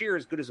last year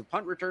as good as a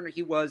punt returner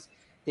he was.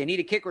 They need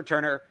a kick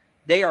returner.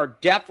 They are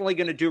definitely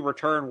going to do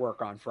return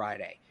work on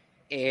Friday.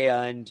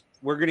 And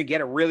we're going to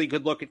get a really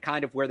good look at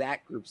kind of where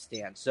that group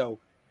stands. So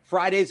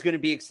Friday is going to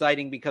be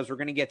exciting because we're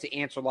going to get to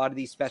answer a lot of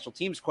these special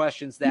teams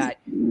questions that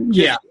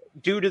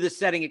due to the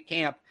setting at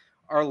camp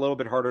are a little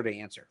bit harder to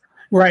answer.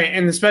 Right.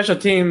 And the special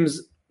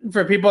teams,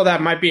 for people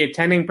that might be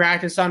attending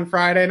practice on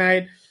Friday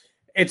night,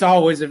 it's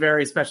always a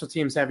very special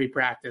teams heavy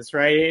practice,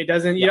 right?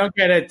 You don't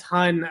get a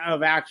ton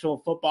of actual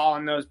football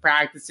in those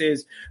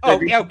practices.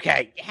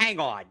 Okay. Hang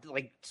on.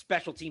 Like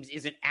special teams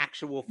isn't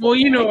actual football. Well,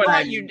 you know what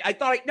I mean. I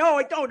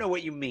don't know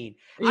what you mean.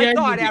 I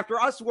thought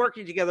after us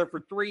working together for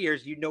 3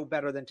 years, you know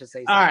better than to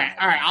say something.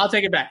 All right. I'll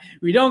take it back.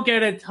 We don't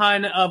get a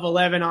ton of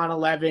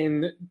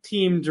 11-on-11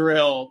 team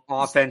drill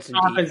offense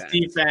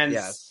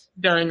defense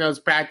during those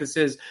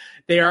practices.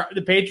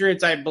 The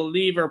Patriots, I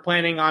believe, are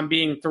planning on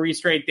being 3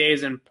 straight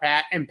days in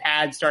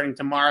pads starting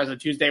tomorrow, so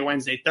Tuesday,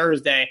 Wednesday,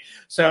 Thursday.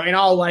 So in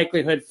all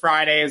likelihood,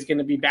 Friday is going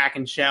to be back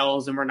in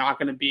shells, and we're not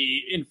going to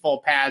be in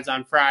full pads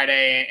on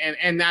Friday,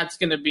 and that's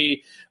going to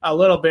be a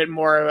little bit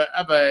more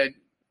of a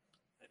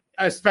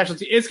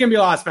specialty. It's going to be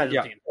a lot of special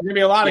teams. There's going to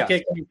be a lot of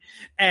kicking,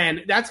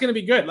 and that's going to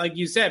be good, like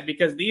you said,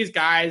 because these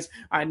guys,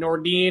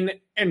 Nordin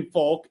and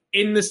Folk,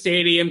 in the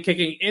stadium,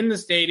 kicking in the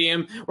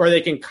stadium, where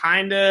they can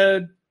kind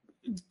of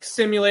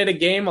simulate a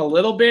game a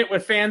little bit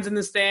with fans in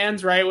the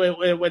stands, right?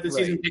 With the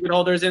season ticket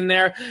holders in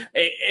there.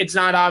 It's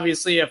not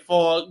obviously a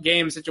full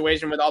game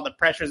situation with all the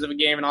pressures of a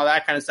game and all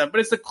that kind of stuff, but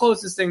it's the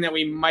closest thing that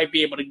we might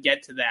be able to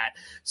get to that.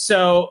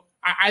 So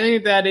I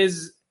think that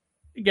is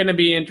going to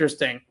be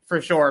interesting for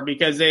sure,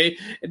 because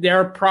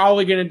they're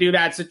probably going to do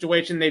that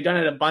situation. They've done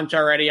it a bunch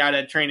already out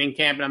at training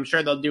camp, and I'm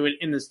sure they'll do it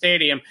in the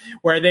stadium,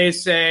 where they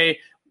say,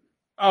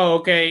 oh,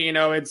 okay,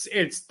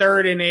 it's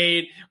 3rd and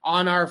 8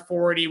 on our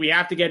 40. We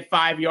have to get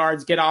 5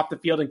 yards, get off the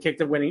field, and kick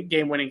the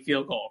game-winning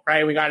field goal,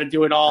 right? We got to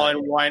do it all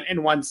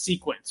in one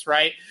sequence,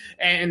 right?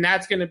 And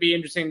that's going to be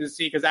interesting to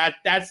see, because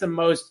that's the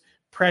most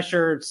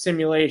pressure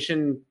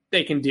simulation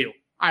they can do,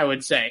 I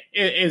would say,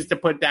 is to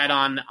put that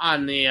on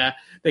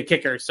the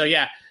kickers. So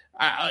yeah,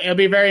 it'll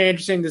be very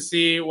interesting to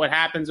see what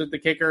happens with the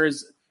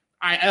kickers.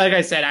 Like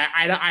I said,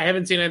 I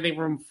haven't seen anything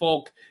from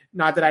Folk.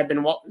 Not that I've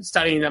been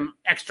studying them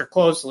extra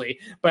closely,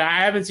 but I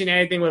haven't seen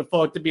anything with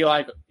Folk to be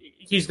like,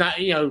 he's not,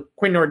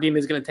 Quinn Nordin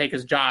is going to take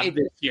his job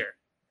this year.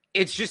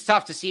 It's just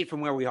tough to see it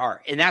from where we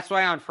are. And that's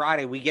why on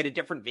Friday we get a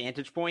different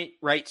vantage point,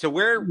 right? So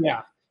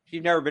if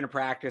you've never been to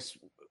practice,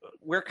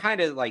 we're kind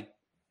of like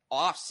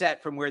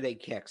offset from where they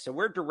kick. So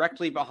we're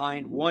directly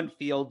behind one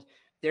field.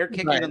 They're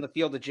kicking on the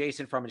field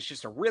adjacent from it. It's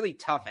just a really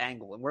tough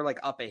angle, and we're like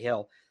up a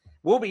hill.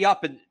 We'll be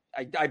up in,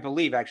 I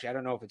believe, actually, I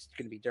don't know if it's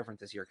going to be different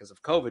this year because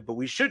of COVID, but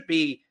we should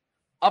be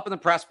up in the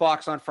press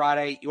box on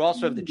Friday. You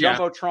also have the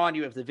Jumbotron.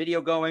 You have the video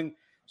going,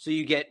 so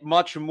you get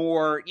much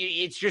more.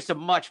 It's just a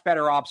much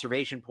better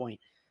observation point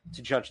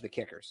to judge the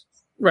kickers.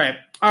 Right.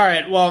 All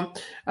right. Well,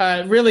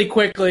 really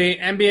quickly,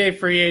 NBA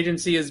free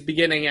agency is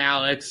beginning,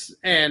 Alex,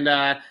 and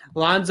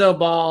Lonzo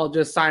Ball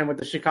just signed with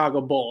the Chicago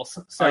Bulls.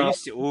 So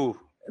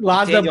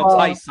Lonzo Daniel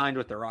Tice signed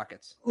with the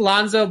Rockets.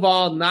 Lonzo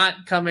Ball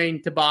not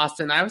coming to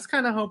Boston. I was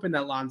kind of hoping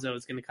that Lonzo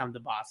was going to come to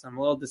Boston. I'm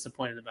a little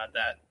disappointed about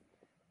that.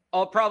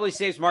 I'll probably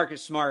saves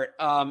Marcus Smart.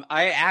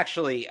 I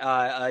actually,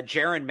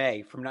 Jaron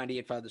May from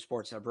 98.5 The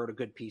Sports Hub wrote a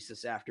good piece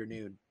this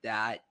afternoon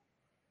that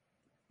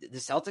the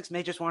Celtics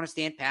may just want to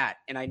stand pat.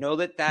 And I know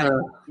that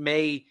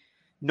may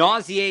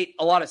nauseate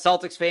a lot of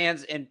Celtics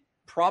fans, and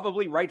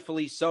probably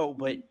rightfully so,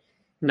 but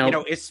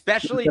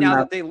especially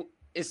now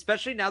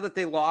that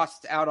they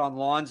lost out on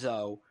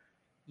Lonzo,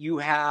 you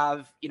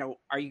have,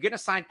 are you going to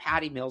sign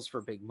Patty Mills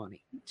for big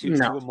money to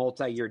a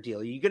multi-year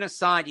deal? Are you going to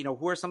sign,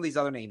 who are some of these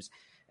other names?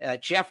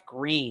 Jeff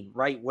Green,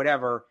 right?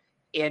 Whatever.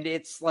 And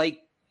it's like,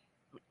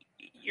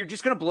 you're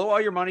just going to blow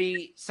all your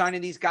money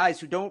signing these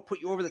guys who don't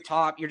put you over the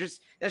top.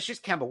 That's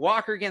just Kemba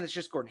Walker again. That's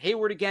just Gordon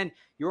Hayward again.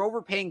 You're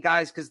overpaying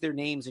guys because they're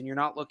names, and you're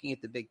not looking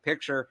at the big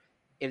picture.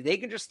 If they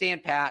can just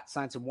stand pat,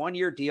 sign some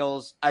 1-year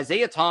deals,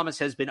 Isaiah Thomas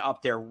has been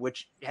out there,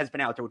 which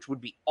would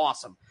be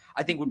awesome.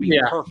 I think would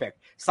be perfect.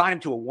 Sign him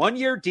to a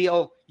 1-year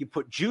deal. You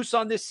put juice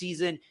on this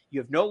season. You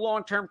have no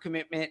long-term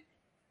commitment.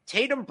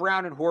 Tatum,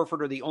 Brown, and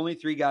Horford are the only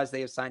 3 guys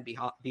they have signed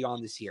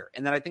beyond this year.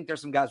 And then I think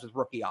there's some guys with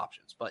rookie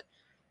options, but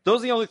those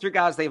are the only 3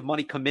 guys they have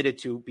money committed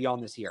to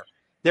beyond this year.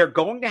 They're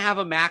going to have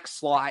a max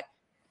slot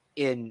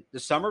in the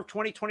summer of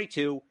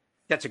 2022.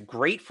 That's a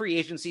great free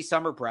agency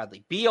summer.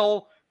 Bradley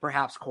Beal,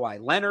 perhaps Kawhi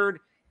Leonard.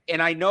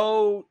 And I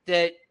know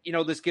that,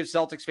 this gives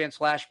Celtics fans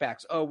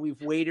flashbacks. Oh,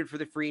 we've waited for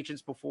the free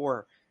agents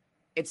before.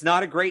 It's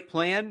not a great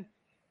plan.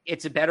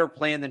 It's a better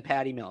plan than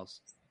Patty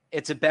Mills.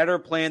 It's a better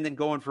plan than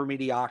going for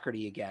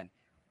mediocrity again.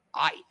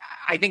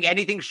 I think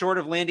anything short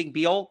of landing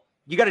Beal,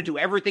 you got to do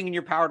everything in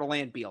your power to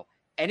land Beal.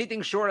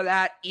 Anything short of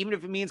that, even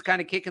if it means kind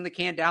of kicking the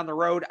can down the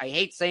road, I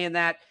hate saying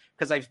that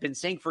because I've been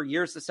saying for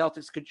years the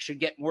Celtics should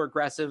get more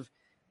aggressive.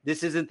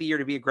 This isn't the year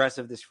to be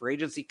aggressive. This free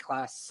agency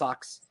class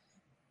sucks.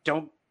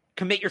 Don't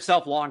commit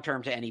yourself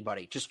long-term to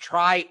anybody. Just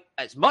try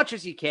as much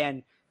as you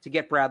can to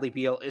get Bradley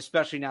Beal,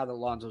 especially now that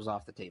Lonzo's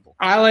off the table.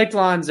 I like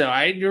Lonzo.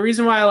 The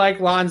reason why I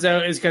like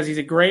Lonzo is because he's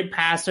a great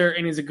passer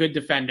and he's a good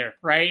defender,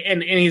 right?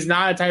 And he's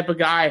not a type of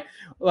guy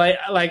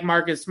like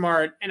Marcus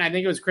Smart. And I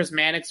think it was Chris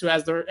Mannix who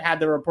had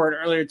the report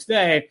earlier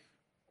today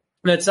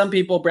that some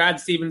people, Brad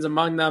Stevens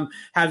among them,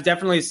 have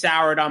definitely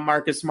soured on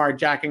Marcus Smart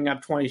jacking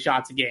up 20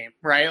 shots a game,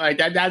 right? Like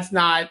that's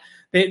not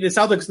 – the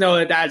Celtics know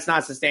that that's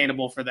not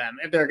sustainable for them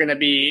if they're going to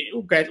be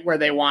where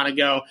they want to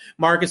go.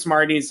 Marcus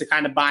Smart needs to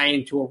kind of buy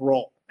into a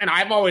role. And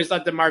I've always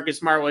thought that Marcus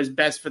Smart was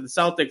best for the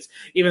Celtics,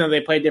 even though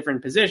they play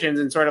different positions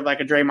in sort of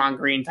like a Draymond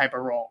Green type of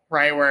role,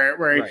 right?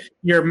 Where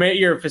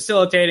you're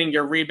facilitating,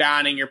 you're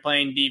rebounding, you're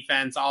playing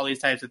defense, all these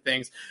types of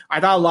things. I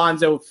thought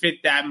Lonzo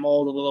fit that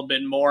mold a little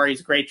bit more.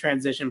 He's a great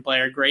transition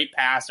player, great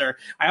passer.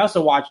 I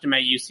also watched him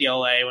at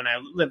UCLA when I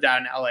lived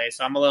out in LA,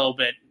 so I'm a little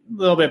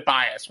bit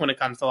biased when it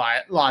comes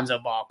to Lonzo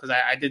Ball because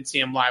I did see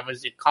him live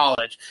as in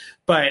college.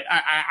 but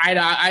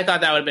I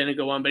thought that would have been a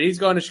good one. But he's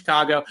going to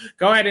Chicago.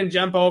 Go ahead and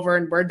jump over,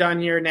 and we're done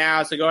here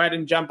now. So go ahead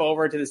and jump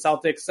over to the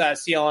Celtics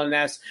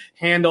CLNS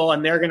handle,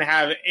 and they're going to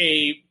have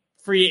a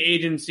free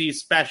agency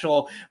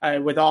special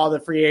with all the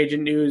free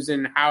agent news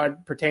and how it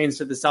pertains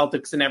to the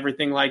Celtics and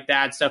everything like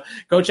that. So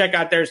go check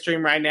out their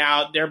stream right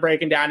now. They're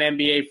breaking down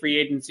NBA free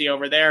agency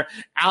over there.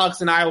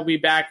 Alex and I will be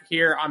back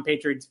here on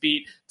Patriots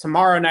Beat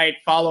tomorrow night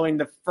following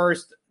the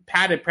first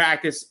padded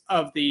practice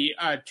of the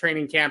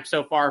training camp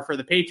so far for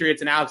the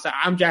Patriots. And Alex,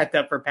 I'm jacked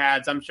up for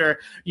pads. I'm sure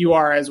you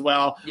are as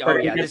well. Oh,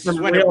 yeah, this is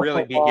when it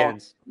really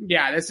begins.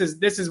 Yeah, this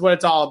is what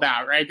it's all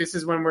about, right? This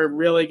is when we're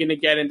really going to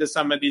get into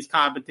some of these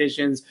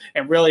competitions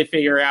and really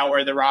figure out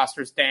where the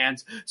roster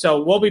stands.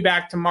 So we'll be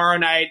back tomorrow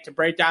night to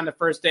break down the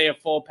first day of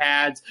full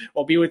pads.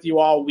 We'll be with you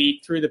all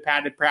week through the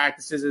padded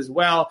practices as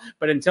well.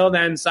 But until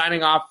then,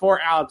 signing off for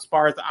Alex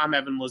Barth, I'm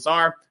Evan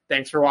Lazar.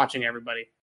 Thanks for watching, everybody.